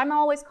 So I'm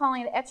always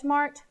calling it Edge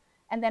Mart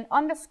and then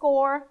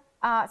underscore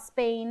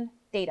Spain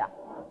data.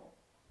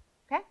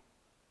 Okay?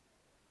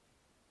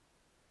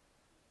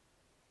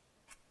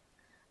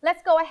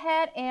 Let's go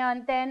ahead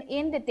and then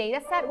in the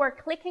data set, we're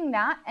clicking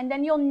that, and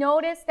then you'll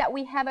notice that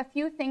we have a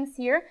few things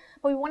here,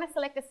 but we want to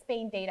select the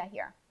Spain data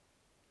here.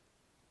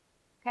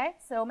 Okay,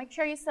 so make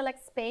sure you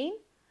select Spain,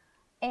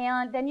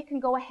 and then you can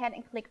go ahead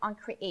and click on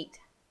Create.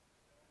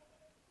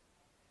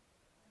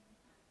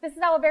 This is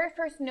our very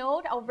first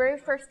node, our very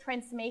first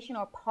transformation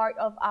or part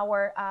of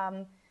our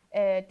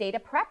data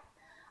prep.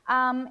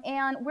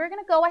 And we're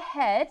going to go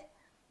ahead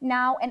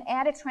now and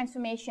add a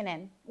transformation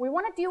in. We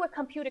want to do a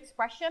compute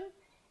expression.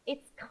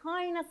 It's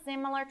kind of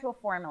similar to a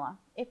formula,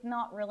 if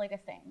not really the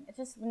same. It's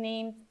just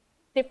named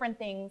different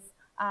things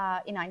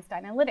in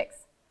Einstein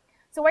Analytics.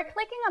 So we're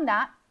clicking on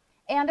that.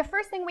 And the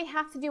first thing we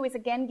have to do is,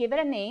 again, give it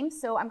a name.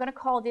 So I'm going to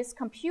call this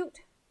compute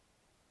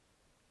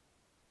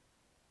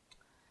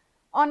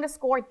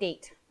underscore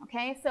date.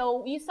 Okay,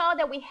 so you saw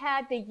that we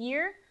had the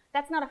year.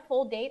 That's not a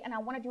full date, and I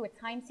want to do a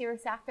time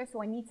series after,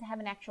 so I need to have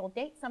an actual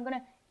date. So I'm going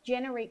to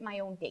generate my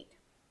own date.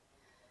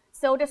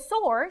 So the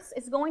source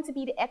is going to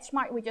be the edge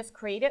mark we just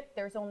created.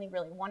 There's only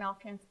really one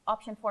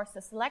option for us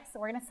to select, so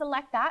we're going to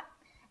select that.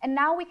 And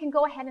now we can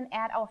go ahead and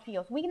add our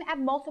fields. We can add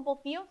multiple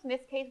fields. In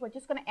this case, we're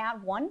just going to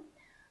add one.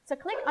 So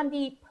click on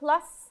the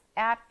plus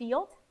add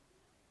field.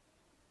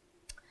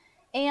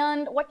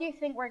 And what do you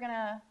think we're going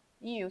to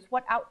use?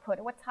 What output?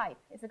 What type?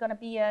 Is it going to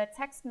be a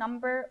text,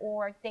 number,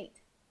 or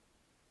date?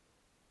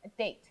 A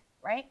date,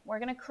 right? We're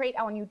going to create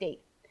our new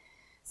date.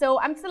 So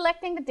I'm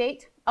selecting the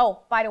date.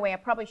 Oh, by the way, I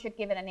probably should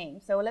give it a name.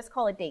 So let's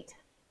call it date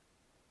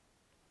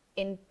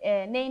in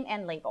name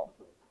and label.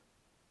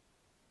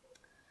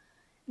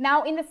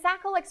 Now in the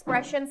SACL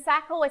expression,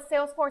 SACL is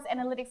Salesforce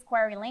Analytics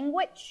Query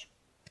Language.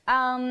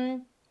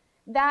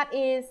 That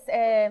is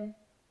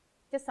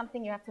just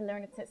something you have to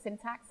learn the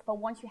syntax, but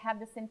once you have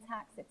the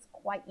syntax, it's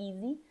quite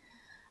easy.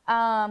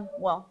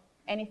 Well,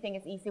 anything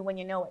is easy when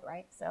you know it,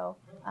 right? So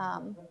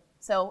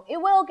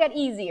it will get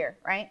easier,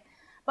 right?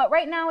 But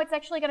right now, it's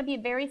actually going to be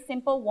a very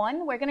simple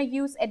one. We're going to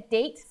use a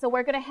date. So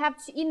we're going to have,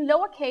 in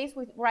lowercase,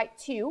 we write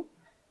 2.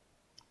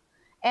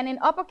 And in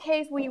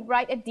uppercase, we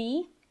write a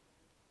D.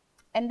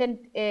 And then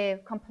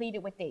complete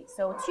it with date.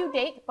 So to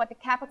date, but the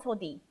capital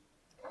D.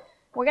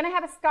 We're going to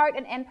have a start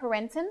and end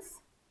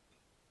parenthesis.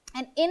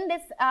 And in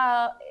this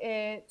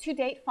to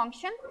date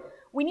function,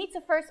 we need to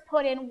first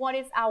put in what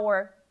is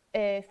our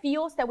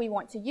fields that we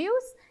want to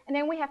use. And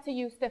then we have to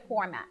use the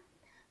format.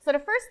 So the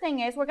first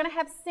thing is we're going to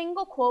have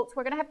single quotes.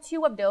 We're going to have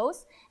 2 of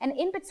those. And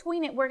in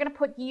between it, we're going to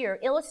put year,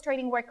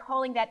 illustrating we're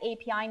calling that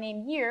API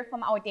name year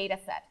from our data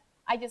set.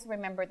 I just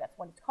remember that's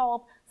what it's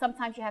called.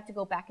 Sometimes you have to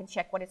go back and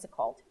check what it's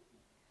called.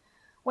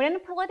 We're then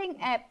putting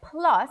a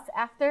plus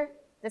after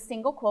the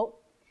single quote.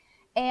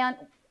 And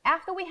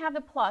after we have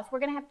the plus, we're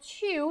going to have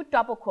 2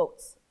 double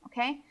quotes.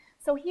 Okay?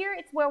 So here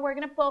it's where we're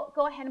going to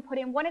go ahead and put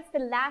in what is the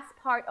last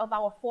part of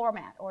our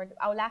format or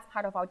our last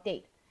part of our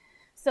date.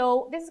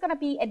 So this is going to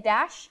be a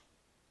dash.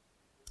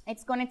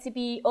 It's going to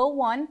be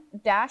 01-01,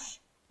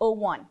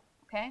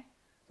 okay?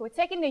 So we're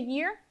taking the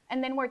year,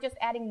 and then we're just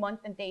adding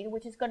month and date,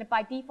 which is going to,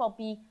 by default,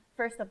 be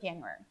 1st of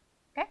January,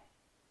 okay?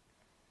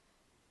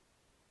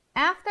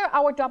 After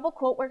our double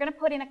quote, we're going to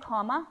put in a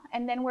comma,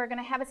 and then we're going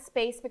to have a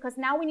space, because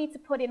now we need to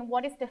put in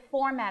what is the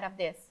format of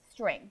this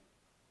string.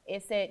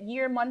 Is it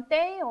year, month,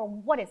 day, or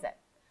what is it?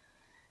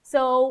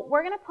 So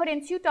we're going to put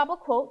in 2 double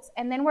quotes,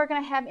 and then we're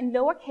going to have in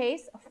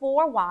lowercase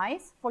 4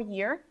 Y's for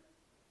year,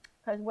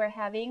 because we're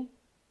having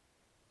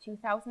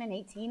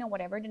 2018 or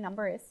whatever the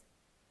number is.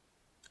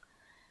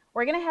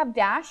 We're going to have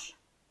dash.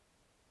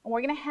 And we're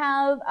going to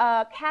have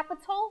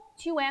capital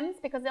 2 M's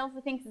because it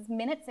also thinks it's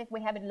minutes if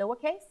we have it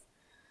lowercase.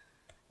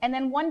 And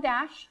then 1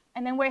 dash.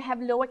 And then we have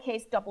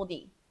lowercase double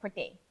d for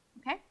day.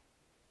 Okay?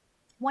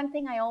 One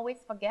thing I always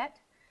forget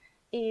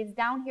is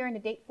down here in the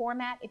date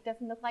format, it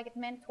doesn't look like it's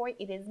mandatory.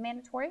 It is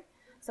mandatory.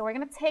 So we're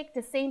going to take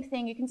the same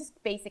thing. You can just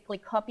basically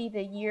copy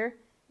the year,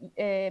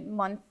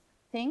 month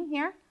thing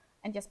here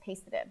and just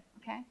paste it in.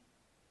 Okay?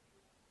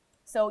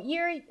 So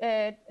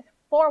year,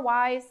 4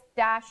 Y's,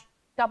 dash,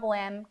 double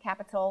M,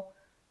 capital,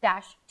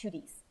 dash, 2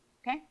 D's.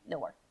 Okay,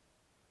 lower.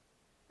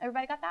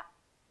 Everybody got that?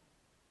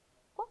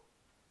 Cool.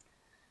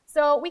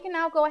 So we can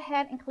now go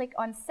ahead and click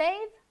on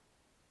save.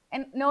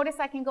 And notice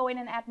I can go in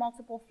and add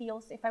multiple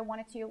fields if I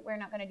wanted to. We're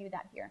not going to do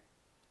that here.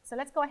 So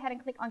let's go ahead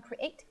and click on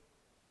create.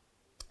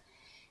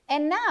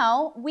 And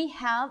now we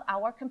have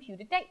our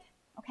computed date.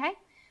 Okay?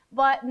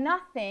 But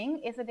nothing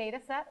is a data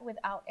set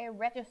without a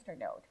register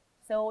node.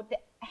 So the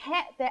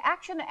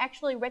action that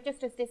actually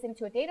registers this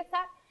into a data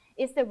set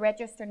is the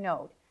register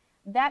node.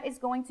 That is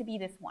going to be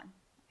this one,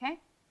 okay?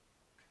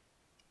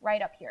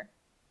 Right up here.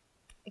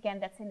 Again,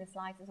 that's in the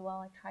slides as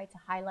well. I tried to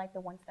highlight the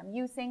ones that I'm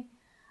using.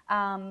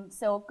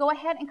 So go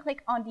ahead and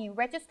click on the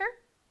register.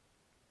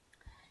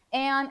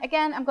 And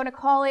again, I'm going to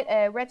call it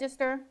a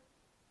register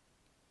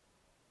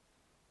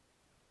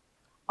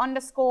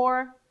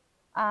underscore,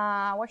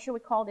 what should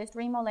we call this?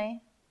 dreamOlé.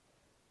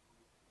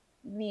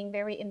 Being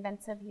very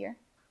inventive here.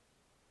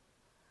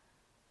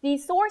 The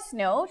source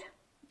node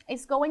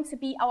is going to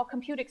be our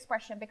compute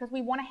expression because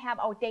we want to have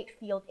our date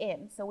field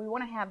in. So we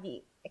want to have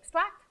the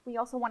extract. We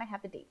also want to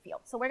have the date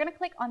field. So we're going to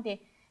click on the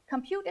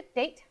computed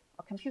date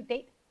or compute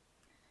date.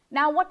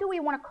 Now, what do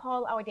we want to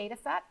call our data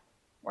set?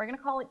 We're going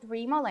to call it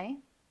dreamOlé,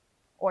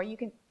 or you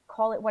can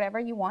call it whatever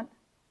you want.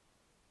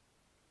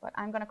 But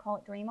I'm going to call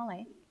it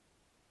dreamOlé.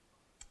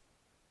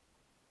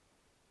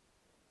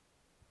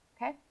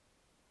 Okay?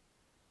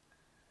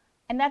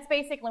 And that's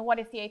basically what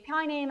is the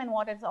API name and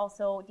what is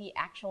also the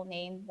actual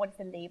name, what is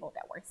the label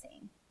that we're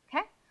seeing,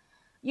 okay?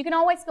 You can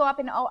always go up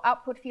in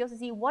output fields to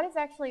see what is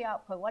actually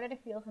output, what are the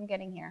fields I'm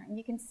getting here, and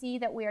you can see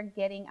that we are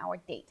getting our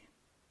date.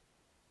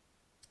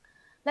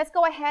 Let's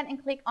go ahead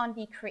and click on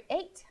the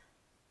create,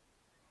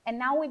 and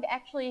now we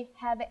actually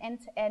have an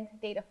end-to-end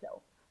data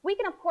flow. We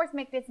can, of course,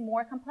 make this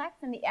more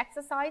complex in the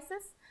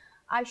exercises.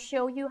 I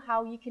show you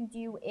how you can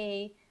do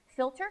a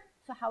filter,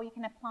 so how you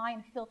can apply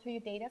and filter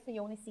your data so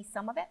you only see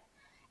some of it.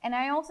 And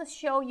I also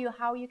show you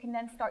how you can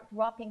then start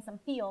dropping some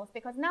fields,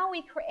 because now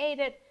we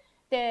created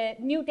the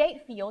new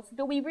date fields.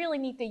 Do we really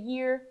need the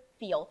year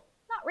field?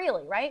 Not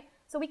really, right?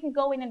 So we can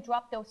go in and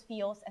drop those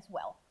fields as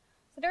well.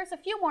 So there's a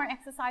few more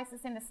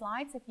exercises in the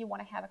slides if you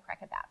want to have a crack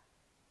at that.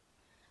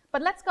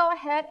 But let's go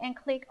ahead and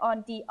click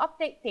on the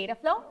update data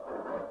flow.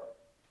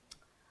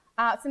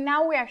 So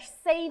now we are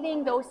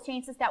saving those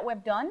changes that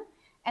we've done.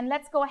 And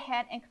let's go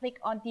ahead and click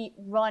on the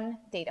run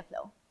data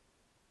flow.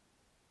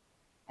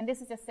 And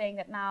this is just saying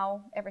that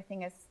now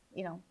everything is,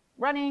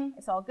 running.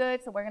 It's all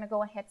good. So we're going to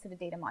go ahead to the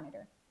data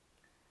monitor.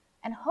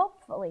 And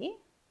hopefully,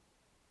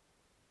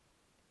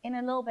 in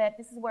a little bit,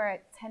 this is where I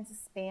tend to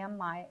spam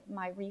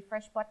my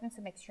refresh button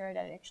to make sure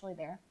that it's actually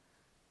there.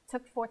 It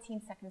took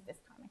 14 seconds this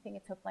time. I think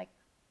it took like,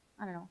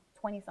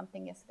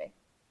 20-something yesterday.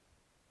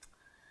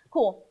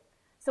 Cool.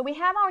 So we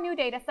have our new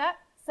data set.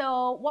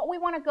 So what we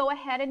want to go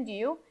ahead and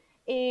do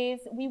is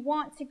we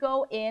want to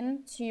go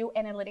into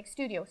Analytics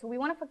Studio. So we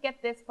want to forget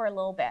this for a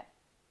little bit.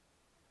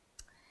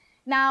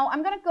 Now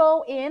I'm going to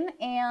go in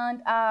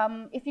and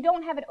if you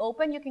don't have it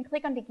open, you can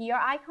click on the gear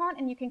icon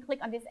and you can click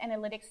on this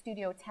Analytics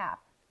Studio tab.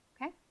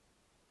 Okay.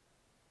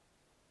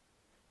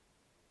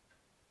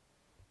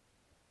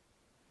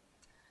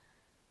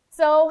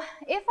 So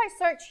if I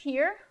search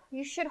here,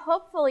 you should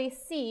hopefully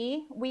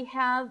see we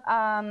have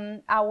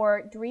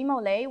our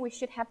dreamOlé. We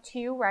should have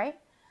two, right?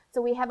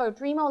 So we have our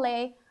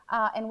dreamOlé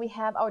and we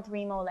have our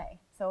dreamOlé.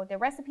 So the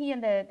recipe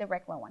and the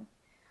regular one.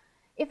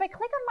 If I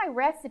click on my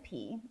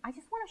recipe, I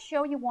just want to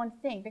show you one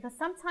thing, because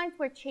sometimes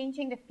we're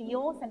changing the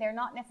fields and they're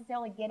not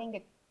necessarily getting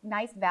the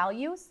nice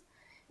values.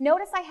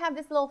 Notice I have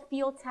this little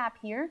field tab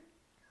here.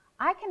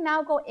 I can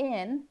now go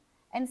in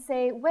and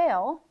say,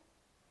 well,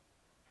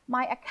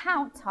 my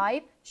account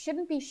type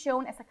shouldn't be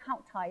shown as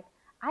account type.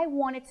 I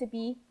want it to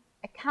be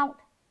account.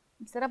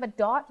 Instead of a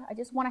dot, I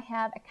just want to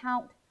have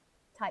account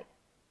type.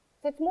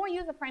 So it's more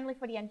user-friendly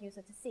for the end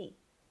user to see.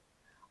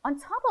 On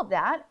top of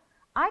that,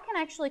 I can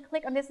actually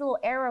click on this little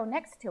arrow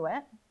next to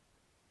it.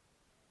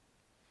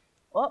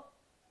 Oh,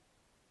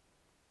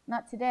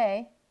 not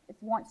today. It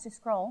wants to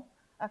scroll.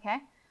 Okay.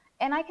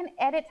 And I can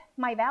edit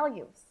my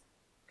values.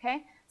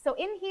 Okay. So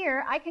in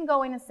here, I can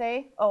go in and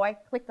say, oh, I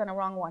clicked on the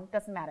wrong one.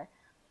 Doesn't matter.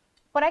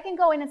 But I can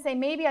go in and say,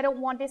 maybe I don't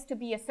want this to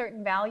be a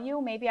certain value.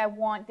 Maybe I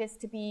want this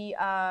to be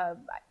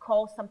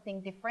called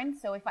something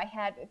different. So if I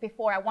had,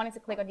 before I wanted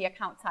to click on the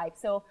account type.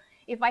 So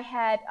if I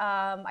had,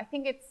 I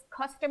think it's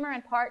customer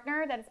and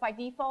partner, that is by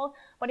default.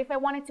 But if I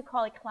wanted to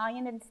call it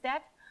client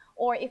instead,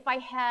 or if I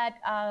had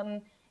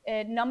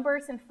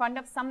numbers in front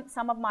of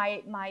some of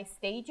my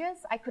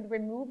stages, I could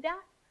remove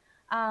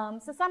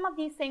that. So some of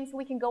these things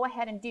we can go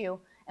ahead and do.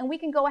 And we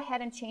can go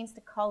ahead and change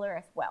the color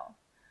as well.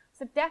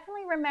 So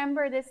definitely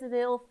remember this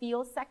little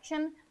field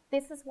section.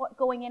 This is what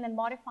going in and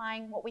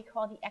modifying what we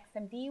call the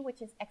XMD,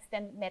 which is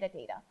extended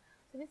metadata.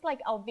 So this is like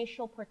our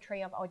visual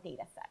portray of our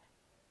data set.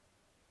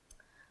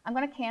 I'm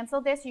going to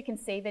cancel this. You can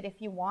save it if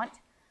you want.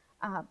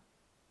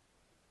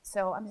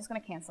 So I'm just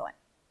going to cancel it.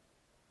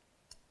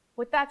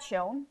 With that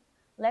shown,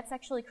 let's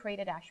actually create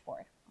a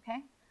dashboard.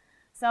 Okay.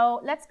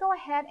 So let's go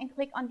ahead and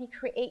click on the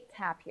Create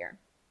tab here.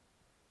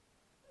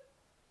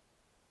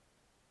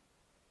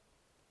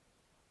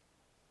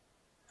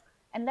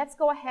 And let's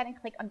go ahead and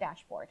click on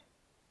Dashboard.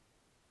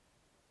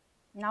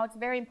 Now it's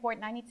very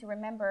important. I need to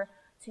remember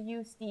to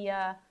use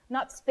the,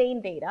 not Spain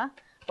data,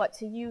 but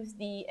to use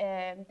the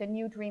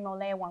new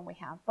dreamOlé one we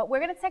have. But we're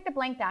going to take the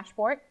blank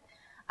dashboard,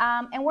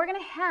 and we're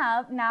going to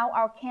have now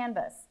our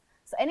canvas.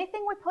 So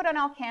anything we put on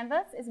our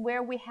canvas is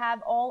where we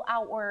have all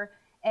our,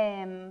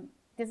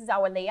 this is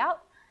our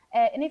layout.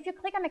 And if you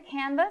click on the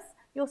canvas,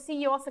 you'll see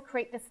you also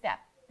create the step.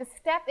 The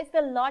step is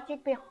the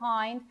logic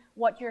behind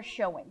what you're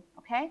showing,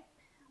 okay?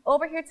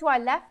 Over here to our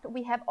left,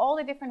 we have all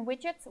the different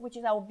widgets, which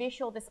is our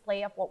visual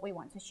display of what we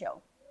want to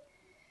show.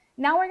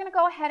 Now we're going to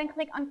go ahead and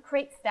click on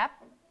Create Step.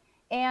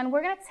 And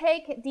we're going to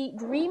take the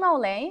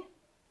dreamOlé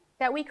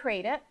that we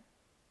created.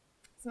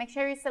 So make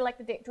sure you select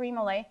the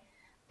dreamOlé.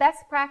 Best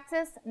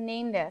practice,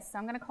 name this. So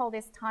I'm going to call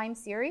this Time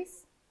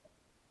Series.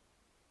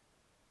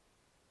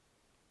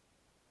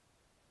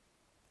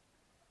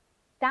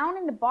 Down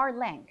in the bar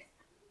length,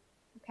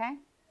 okay,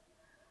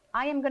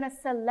 I am going to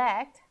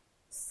select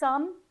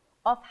sum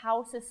of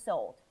houses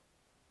sold.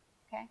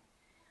 Okay,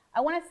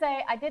 I want to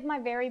say I did my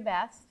very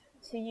best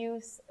to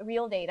use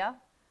real data,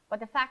 but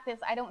the fact is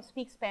I don't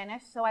speak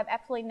Spanish, so I have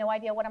absolutely no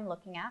idea what I'm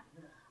looking at.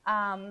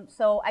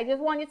 So I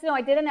just want you to know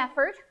I did an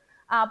effort,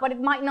 but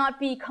it might not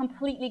be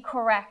completely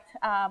correct.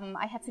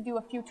 I had to do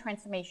a few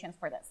transformations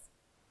for this.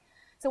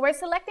 So we're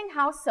selecting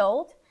house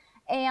sold,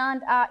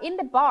 and in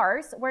the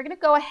bars, we're going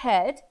to go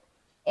ahead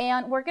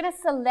and we're going to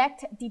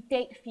select the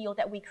date field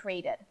that we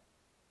created.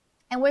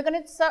 And we're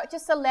going to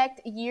just select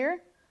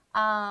year,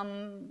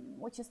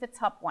 which is the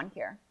top one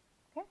here.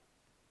 Okay.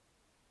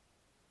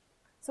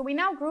 So we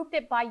now grouped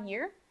it by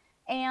year,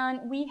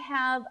 and we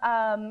have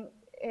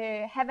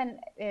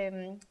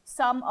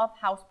sum of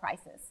house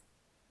prices.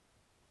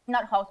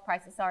 Not house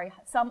prices, sorry,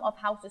 sum of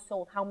houses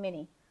sold, how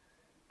many.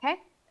 Okay.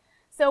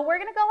 So we're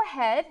going to go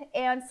ahead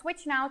and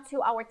switch now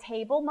to our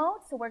table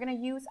mode. So we're going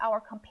to use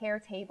our compare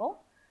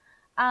table.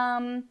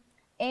 And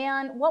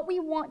what we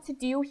want to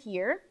do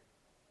here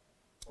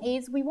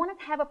is we want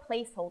to have a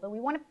placeholder.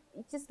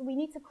 We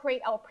need to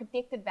create our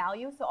predicted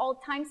value. So all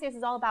time series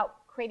is all about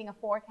creating a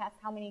forecast,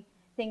 how many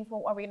things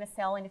are we going to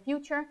sell in the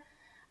future.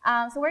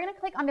 So we're going to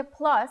click on the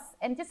plus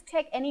and just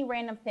take any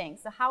random thing.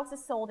 So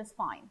houses sold is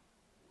fine.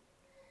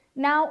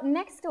 Now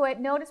next to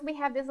it, notice we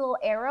have this little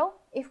arrow.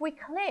 If we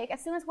click,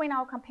 as soon as we're in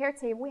our compare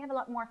table, we have a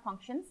lot more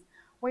functions.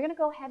 We're going to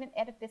go ahead and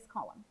edit this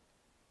column.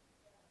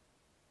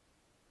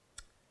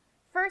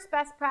 First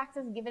best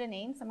practice, give it a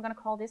name. So I'm going to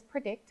call this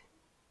predict.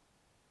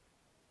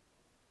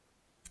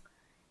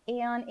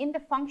 And in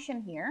the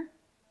function here,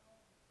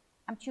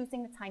 I'm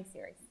choosing the time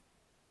series.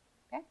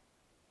 Okay?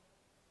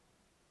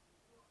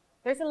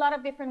 There's a lot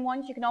of different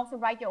ones. You can also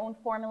write your own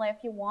formula if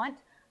you want.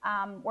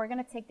 We're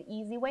going to take the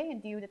easy way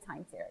and do the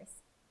time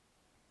series.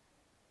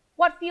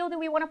 What field do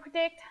we want to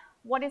predict?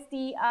 What is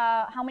the,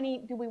 how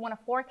many do we want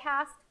to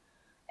forecast?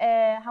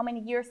 How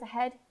many years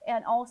ahead?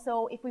 And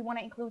also if we want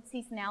to include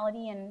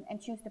seasonality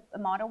and choose the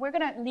model. We're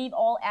going to leave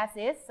all as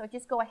is. So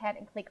just go ahead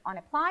and click on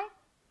apply.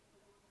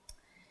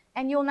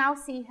 And you'll now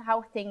see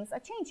how things are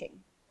changing.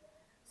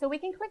 So we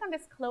can click on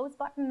this close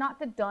button, not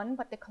the done,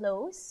 but the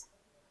close.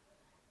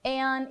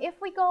 And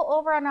if we go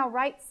over on our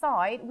right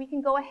side, we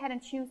can go ahead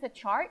and choose a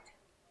chart.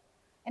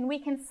 And we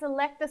can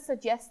select the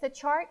suggested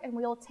chart, and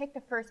we'll take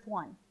the first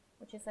one,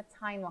 which is a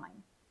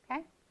timeline.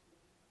 Okay?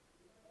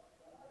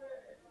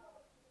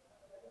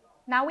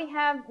 Now we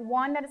have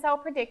one that is our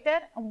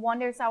predicted, and one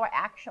that is our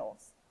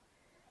actuals.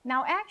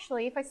 Now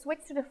actually, if I switch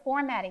to the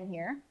formatting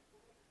here,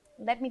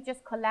 let me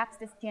just collapse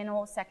this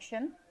general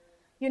section.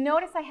 You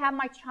notice I have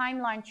my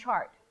timeline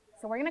chart.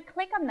 So we're going to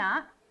click on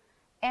that.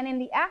 And in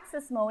the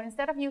axis mode,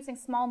 instead of using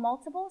small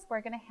multiples,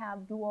 we're going to have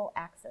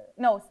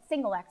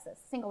single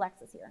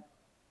axis here.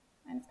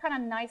 And it's kind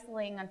of nice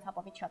laying on top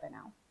of each other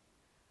now.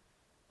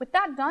 With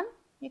that done,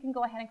 you can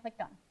go ahead and click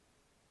done.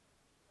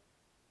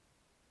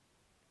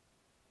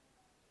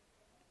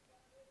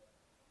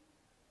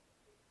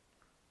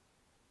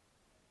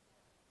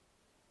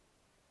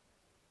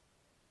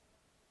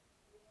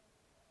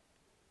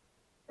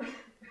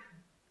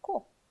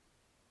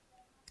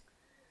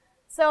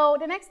 So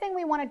the next thing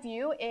we want to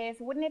do is,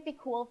 wouldn't it be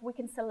cool if we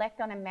can select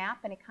on a map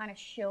and it kind of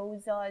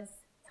shows us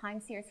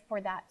time series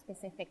for that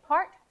specific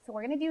part? So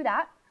we're going to do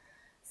that.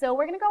 So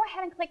we're going to go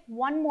ahead and click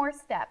one more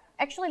step.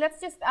 Actually,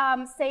 let's just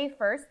save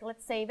first.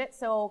 Let's save it.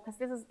 So, because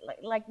this is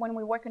like when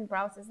we work in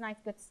browsers, it's nice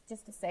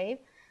just to save.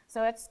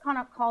 So let's kind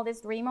of call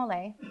this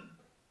dreamOlé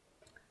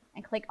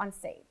and click on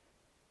save.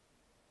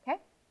 Okay.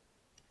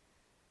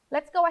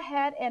 Let's go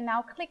ahead and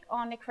now click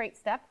on the create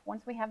step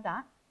once we have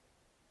that.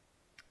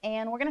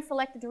 And we're going to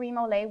select the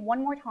dreamOlé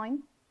one more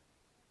time.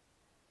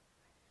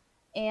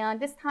 And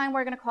this time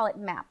we're going to call it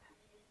map.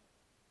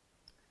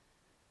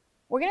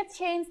 We're going to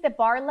change the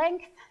bar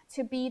length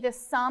to be the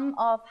sum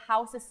of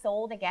houses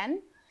sold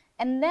again.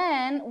 And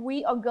then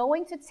we are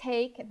going to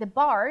take the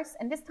bars,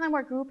 and this time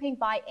we're grouping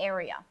by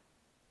area.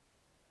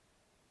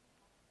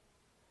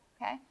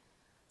 Okay?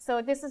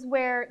 So this is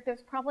where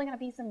there's probably going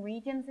to be some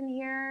regions in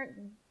here,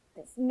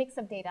 this mix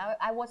of data.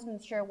 I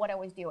wasn't sure what I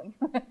was doing.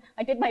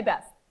 I did my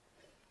best.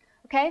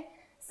 Okay,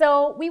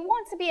 so we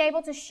want to be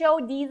able to show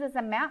these as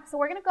a map. So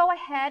we're going to go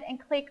ahead and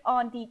click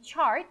on the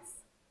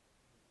charts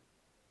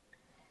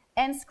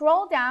and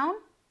scroll down.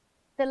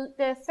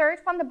 The third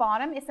from the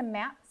bottom is a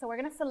map. So we're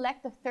going to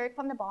select the third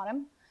from the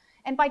bottom.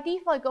 And by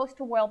default, it goes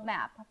to world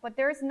map. But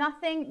there is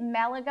nothing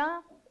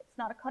Malaga. It's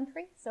not a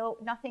country. So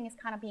nothing is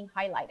kind of being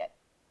highlighted.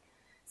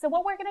 So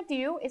what we're going to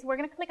do is we're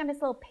going to click on this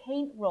little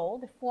paint roll,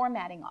 the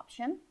formatting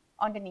option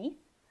underneath.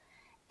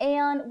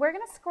 And we're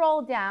going to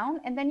scroll down,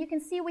 and then you can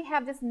see we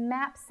have this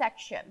map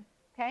section,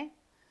 okay?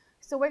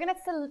 So we're going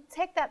to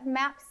take that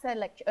map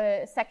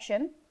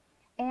section,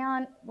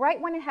 and right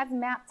when it has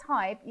map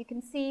type, you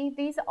can see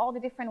these are all the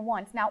different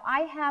ones. Now,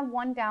 I have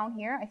one down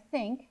here, I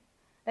think,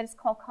 that is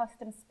called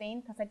Custom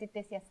Spain, because I did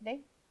this yesterday.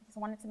 I just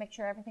wanted to make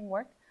sure everything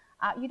worked.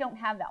 You don't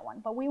have that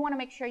one, but we want to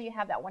make sure you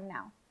have that one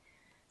now.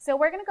 So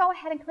we're going to go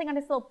ahead and click on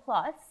this little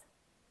plus.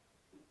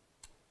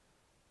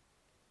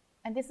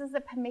 And this is the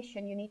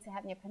permission you need to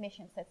have in your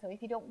permission set. So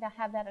if you don't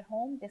have that at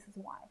home, this is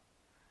why.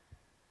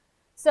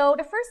 So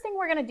the first thing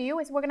we're going to do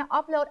is we're going to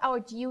upload our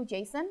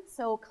GeoJSON.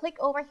 So click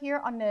over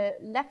here on the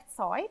left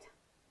side.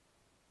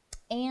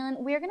 And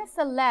we're going to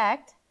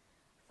select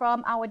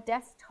from our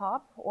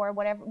desktop or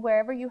whatever,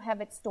 wherever you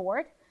have it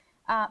stored,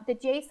 the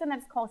JSON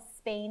that's called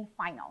Spain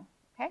Final.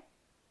 Okay?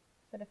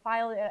 So the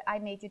file that I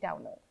made you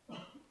download.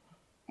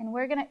 And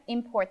we're going to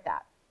import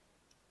that.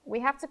 We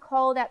have to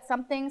call that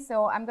something,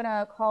 so I'm going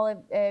to call it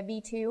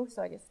V2,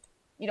 so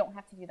you don't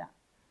have to do that.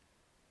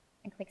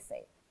 And click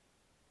Save.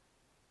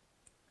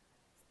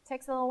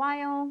 Takes a little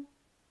while.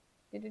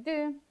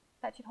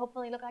 That should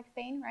hopefully look like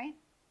Spain, right?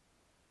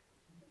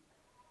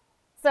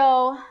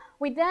 So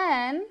we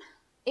then,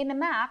 in the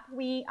map,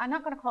 I'm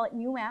not going to call it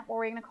new map, or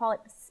we're going to call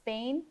it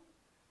Spain.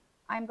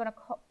 I'm going to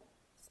call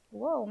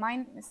Whoa,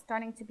 mine is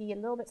starting to be a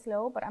little bit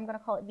slow, but I'm going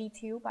to call it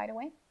V2, by the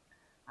way.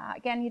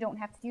 Again, you don't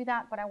have to do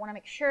that, but I want to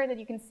make sure that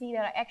you can see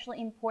that I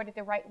actually imported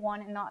the right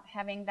one and not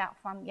having that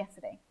from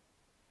yesterday.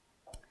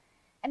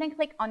 And then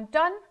click on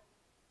Done.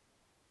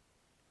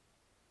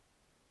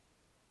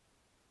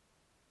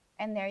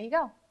 And there you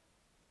go.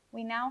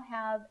 We now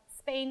have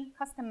Spain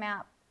custom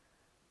map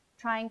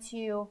trying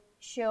to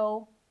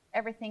show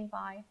everything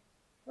by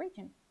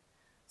region.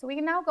 So we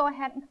can now go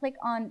ahead and click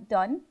on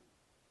Done.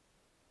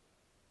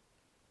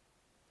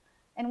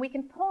 And we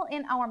can pull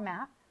in our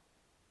map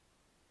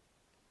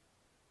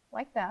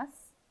like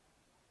this.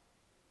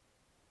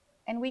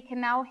 And we can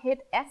now hit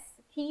S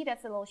key,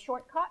 that's a little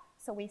shortcut,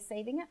 so we're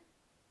saving it.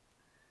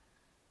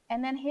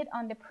 And then hit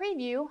on the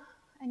preview,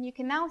 and you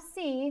can now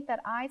see that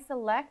I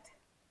select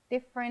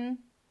different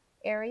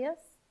areas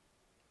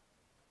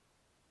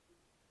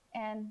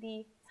and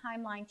the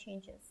timeline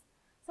changes.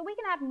 So we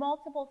can add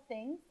multiple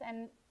things,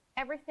 and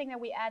everything that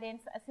we add in,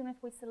 so as soon as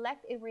we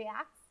select, it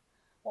reacts,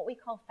 what we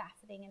call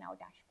faceting in our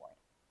dashboard.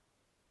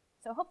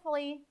 So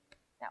hopefully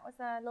that was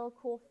a little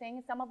cool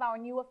thing. Some of our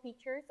newer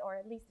features, or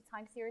at least the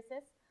time series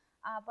is,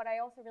 but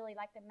I also really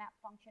like the map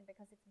function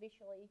because it's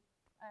visually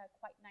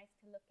quite nice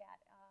to look at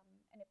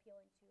and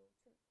appealing to